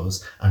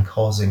hedgerows and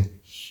causing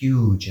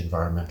huge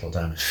environmental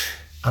damage.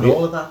 And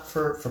all of that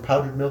for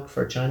powdered milk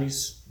for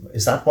Chinese?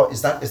 Is that the price?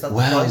 Is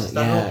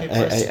that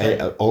okay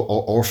price?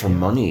 Or for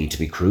money, to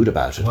be crude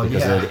about it.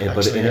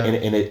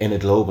 In a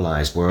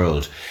globalized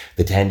world,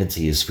 the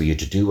tendency is for you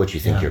to do what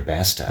you think you're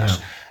best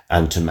at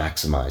and to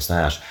maximize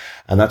that.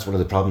 And that's one of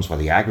the problems why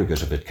the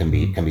aggregate of it can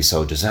be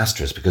so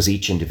disastrous, because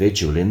each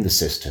individual in the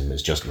system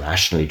is just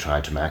rationally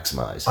trying to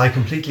maximize. I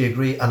completely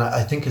agree. And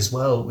I think as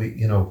well,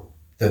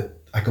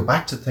 I go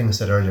back to the thing I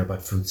said earlier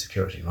about food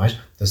security, right?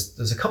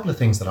 There's a couple of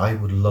things that I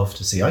would love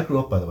to see. I grew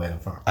up, by the way, on a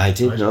farm. I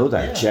did know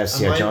that. Yes,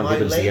 John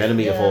Gibbons, the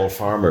enemy of all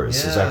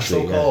farmers, is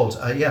actually so-called.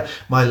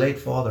 My late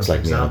father, it's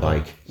like me on a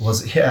bike.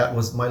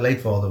 My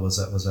late father was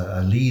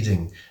a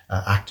leading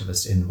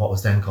activist in what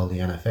was then called the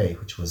NFA,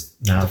 which was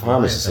now the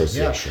Farmers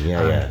Association.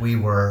 And we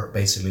were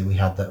basically we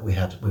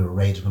were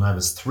raided when I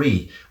was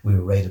 3. We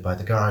were raided by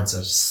the guards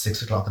at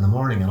 6 o'clock in the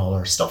morning, and all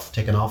our stuff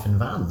taken off in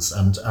vans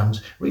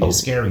and really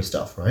scary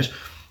stuff, right?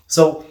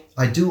 So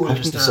I do I didn't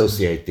understand.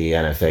 associate the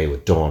NFA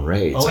with dawn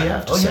raids. Oh I yeah,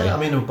 have to say. I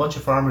mean, a bunch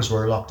of farmers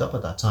were locked up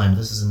at that time.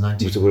 This is in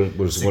 1960s.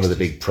 Was one of the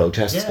big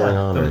protests going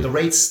on? The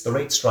rate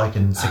strike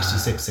in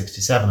 66,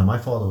 67, and my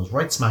father was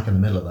right smack in the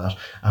middle of that.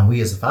 And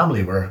we as a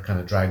family were kind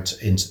of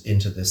dragged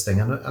into this thing.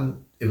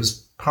 And it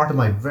was part of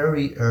my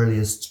very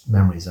earliest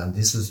memories. And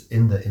this is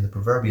in the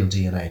proverbial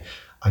DNA.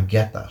 I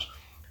get that.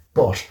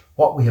 But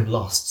what we have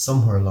lost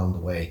somewhere along the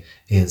way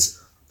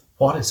is,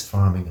 what is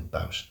farming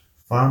about?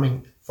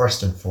 Farming,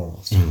 first and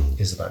foremost,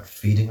 is about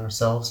feeding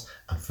ourselves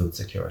and food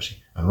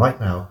security. And right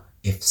now,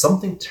 if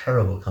something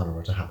terrible, Conor,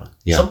 were to happen,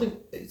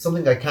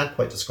 something I can't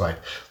quite describe,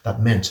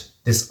 that meant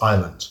this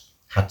island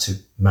had to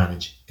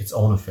manage its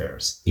own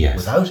affairs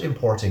without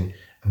importing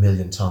 1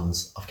 million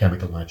tons of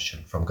chemical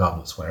nitrogen from God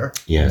knows where,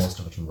 most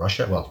of it from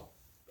Russia, well,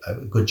 a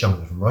good chunk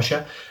of it from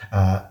Russia,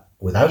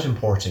 without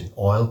importing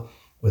oil,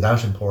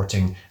 without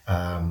importing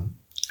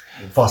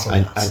fossil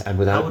gas. And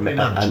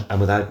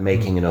without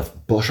making enough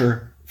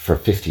butter for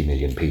 50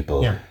 million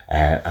people,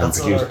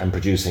 and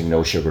producing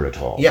no sugar at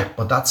all. Yeah,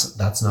 but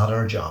that's not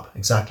our job.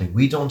 Exactly.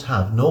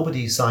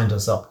 Nobody signed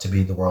us up to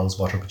be the world's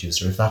butter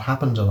producer. If that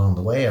happened along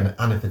the way,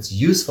 and if it's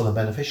useful and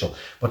beneficial,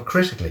 but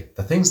critically,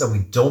 the things that we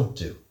don't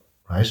do,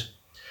 right?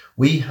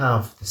 We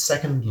have the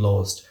second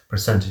lowest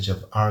percentage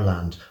of our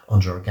land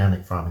under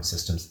organic farming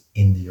systems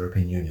in the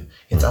European Union.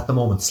 It's at the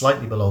moment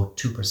slightly below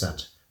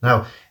 2%.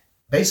 Now,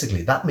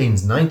 basically, that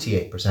means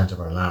 98%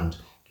 of our land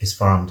is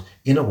farmed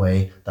in a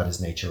way that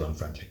is nature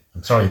unfriendly.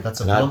 I'm sorry,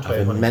 that's a blunt way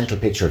of putting it. Mental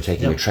picture of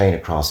taking a train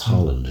across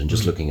Holland and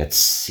just looking at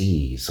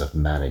seas of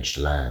managed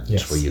land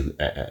where you,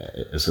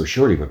 so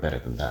surely we're better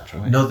than that,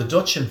 right? No, the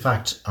Dutch, in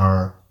fact,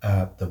 are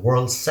the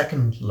world's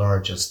second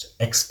largest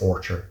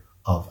exporter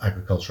of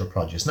agricultural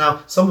produce.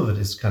 Now, some of it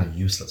is kind of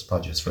useless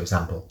produce, for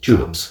example.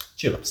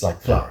 Tulips, like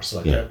flowers,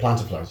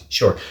 planted flowers,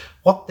 sure.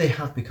 What they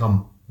have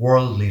become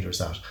world leaders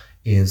at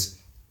is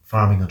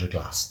farming under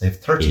glass. They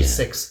have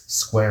 36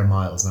 square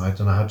miles. Now, I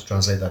don't know how to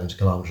translate that into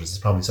kilometres. It's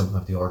probably something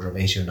of the order of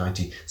 80 or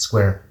 90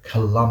 square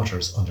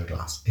kilometres under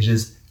glass. It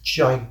is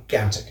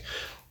gigantic.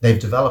 They've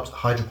developed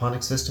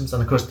hydroponic systems.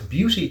 And of course, the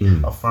beauty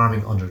of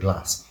farming under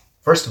glass,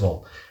 first of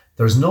all,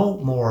 there's no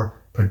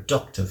more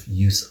productive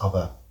use of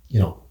a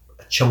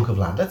chunk of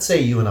land. Let's say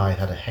you and I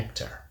had a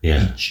hectare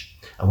each,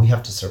 and we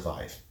have to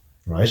survive,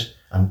 right?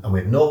 And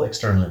we have no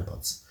external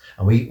inputs.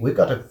 And we've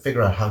got to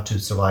figure out how to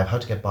survive, how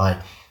to get by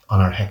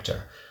on our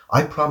hectare.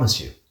 I promise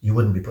you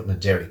wouldn't be putting a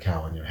dairy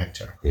cow on your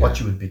hectare. Yeah.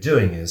 What you would be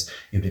doing is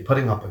you'd be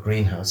putting up a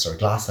greenhouse or a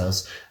glass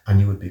house, and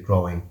you would be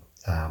growing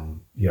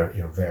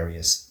your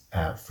various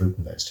fruit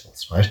and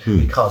vegetables, right?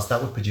 Because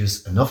that would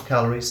produce enough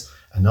calories,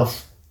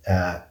 enough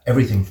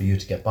everything for you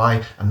to get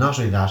by, and not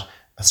only that,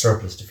 a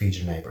surplus to feed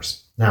your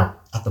neighbours. Now,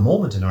 at the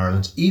moment in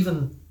Ireland,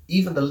 even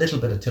the little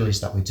bit of tillage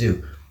that we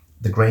do,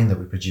 the grain that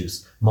we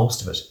produce,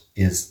 most of it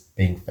is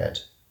being fed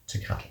to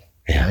cattle.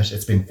 Yeah. Right?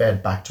 It's been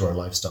fed back to our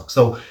livestock.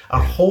 So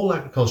our whole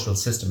agricultural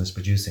system is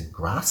producing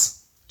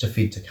grass to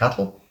feed to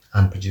cattle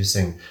and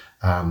producing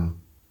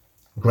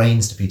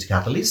grains to feed to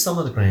cattle. At least some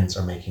of the grains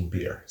are making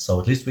beer. So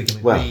at least we can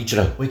agree.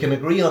 We can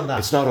agree on that.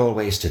 It's not all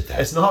wasted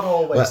then. It's not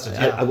all wasted.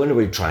 I wonder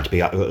we'll try and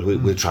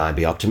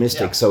be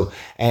optimistic. Yeah. So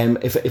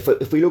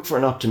if we look for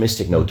an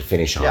optimistic note to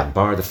finish on,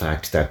 bar the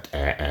fact that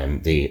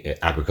the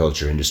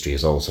agriculture industry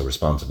is also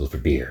responsible for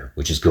beer,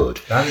 which is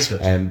good. That is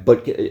good.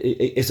 But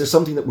is there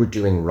something that we're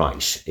doing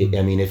right?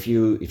 I mean, if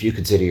you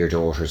consider your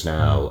daughters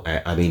now,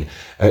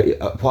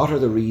 what are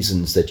the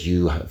reasons that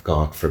you have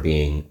got for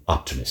being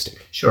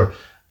optimistic? Sure.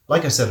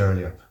 Like I said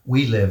earlier,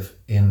 we live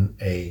in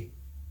a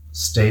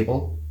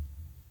stable,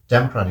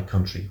 democratic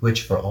country,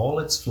 which for all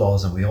its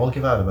flaws, and we all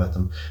give out about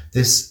them,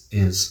 this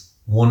is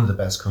one of the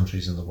best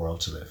countries in the world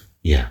to live.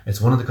 Yeah.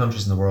 It's one of the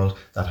countries in the world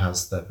that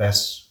has the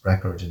best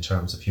record in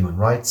terms of human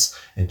rights,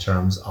 in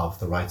terms of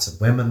the rights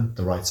of women,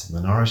 the rights of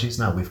minorities.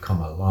 Now, we've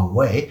come a long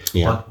way,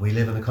 but we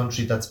live in a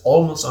country that's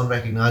almost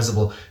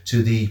unrecognizable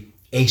to the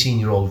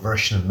 18-year-old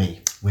version of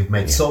me. We've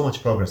made so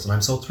much progress, and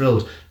I'm so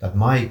thrilled that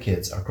my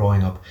kids are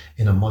growing up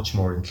in a much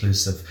more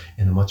inclusive,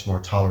 in a much more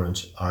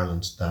tolerant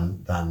Ireland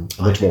than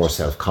much more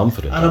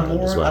self-confident and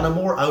a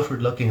more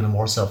outward-looking and a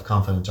more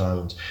self-confident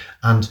Ireland.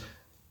 And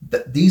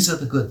these are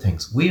the good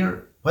things.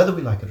 Whether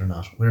we like it or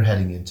not, we're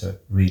heading into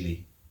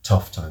really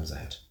tough times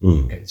ahead.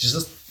 Okay, it's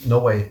just no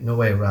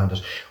way around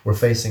it. We're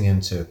facing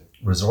into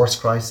resource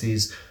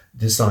crises.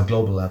 This on a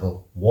global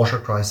level, water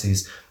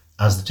crises.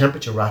 As the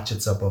temperature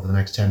ratchets up over the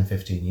next 10,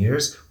 15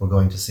 years, we're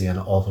going to see an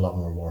awful lot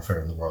more warfare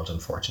in the world,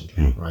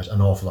 unfortunately, right?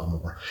 An awful lot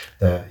more.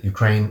 The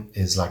Ukraine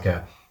is like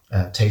a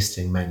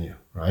tasting menu,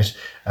 right?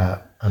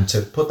 And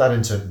to put that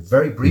into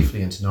very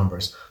briefly into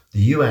numbers, the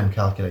UN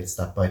calculates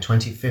that by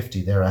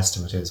 2050, their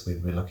estimate is we'll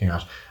be looking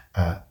at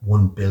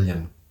 1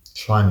 billion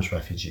climate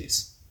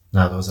refugees.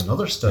 Now, there was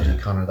another study,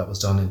 Conor, that was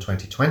done in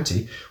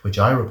 2020, which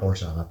I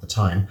reported on at the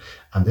time,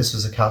 and this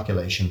was a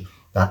calculation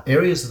that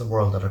areas of the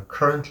world that are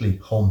currently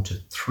home to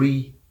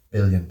 3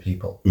 billion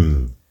people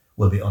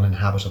will be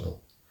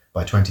uninhabitable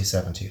by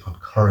 2070 on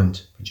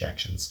current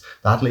projections.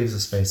 That leaves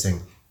us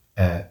facing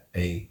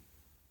a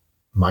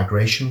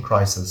migration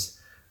crisis,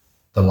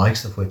 the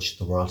likes of which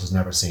the world has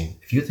never seen.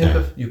 If you think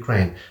of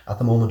Ukraine, at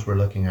the moment we're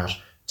looking at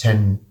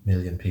 10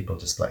 million people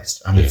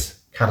displaced, and it's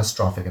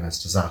catastrophic and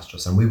it's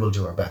disastrous, and we will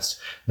do our best.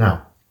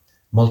 Now,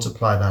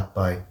 multiply that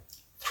by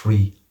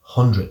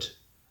 300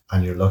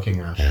 and you're looking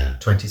at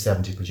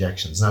 2070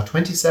 projections. Now,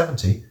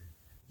 2070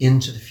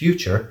 into the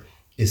future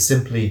is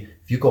simply,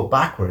 if you go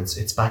backwards,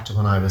 it's back to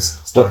when I was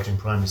starting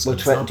primary school.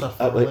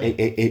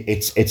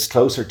 It's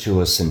closer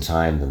to us in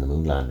time than the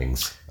moon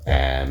landings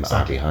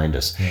are behind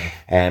us.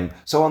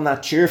 So on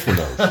that cheerful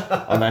note,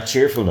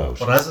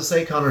 But as I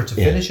say, Conor, to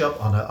finish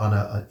up on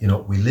a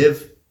we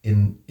live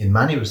in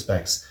many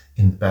respects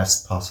in the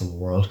best possible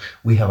world.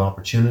 We have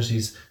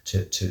opportunities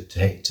to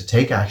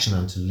take action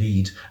and to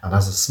lead. And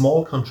as a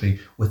small country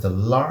with a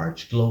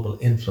large global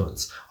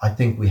influence, I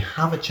think we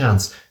have a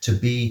chance to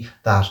be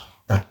that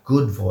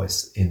good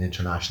voice in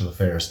international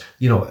affairs.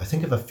 I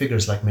think of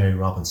figures like Mary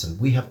Robinson.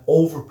 We have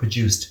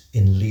overproduced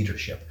in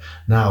leadership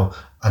now,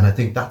 and I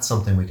think that's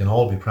something we can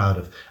all be proud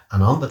of.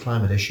 And on the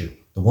climate issue,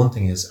 the one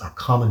thing is our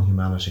common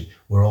humanity.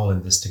 We're all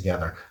in this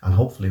together, and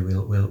hopefully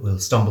we'll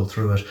stumble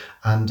through it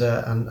and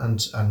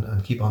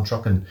keep on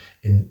trucking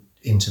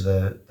into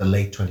the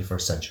late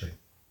 21st century.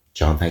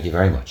 John, thank you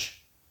very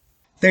much.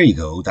 There you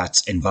go.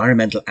 That's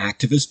environmental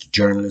activist,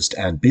 journalist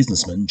and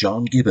businessman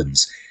John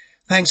Gibbons.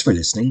 Thanks for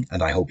listening,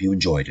 and I hope you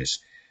enjoyed it.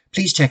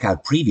 Please check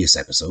out previous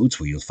episodes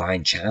where you'll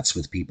find chats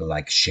with people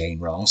like Shane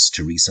Ross,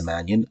 Theresa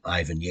Mannion,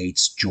 Ivan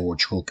Yates,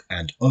 George Hook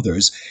and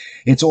others.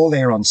 It's all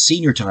there on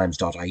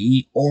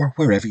seniortimes.ie or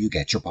wherever you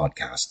get your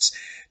podcasts.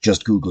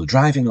 Just Google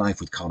Driving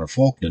Life with Conor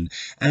Faulkner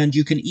and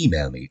you can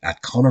email me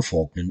at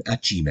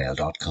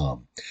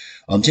conorfaulkner@gmail.com.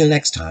 Until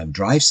next time,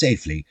 drive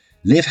safely,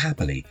 live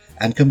happily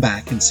and come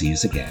back and see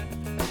us again.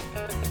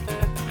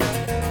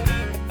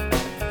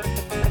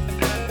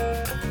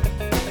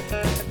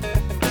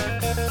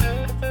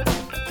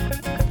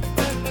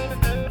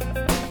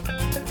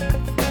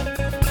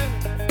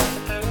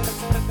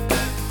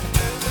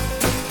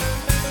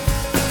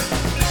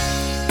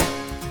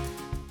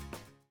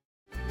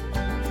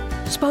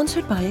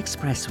 Sponsored by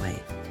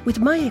Expressway. With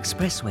My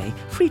Expressway,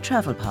 free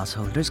travel pass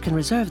holders can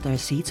reserve their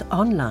seats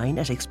online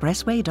at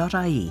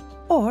expressway.ie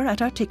or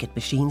at our ticket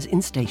machines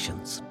in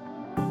stations.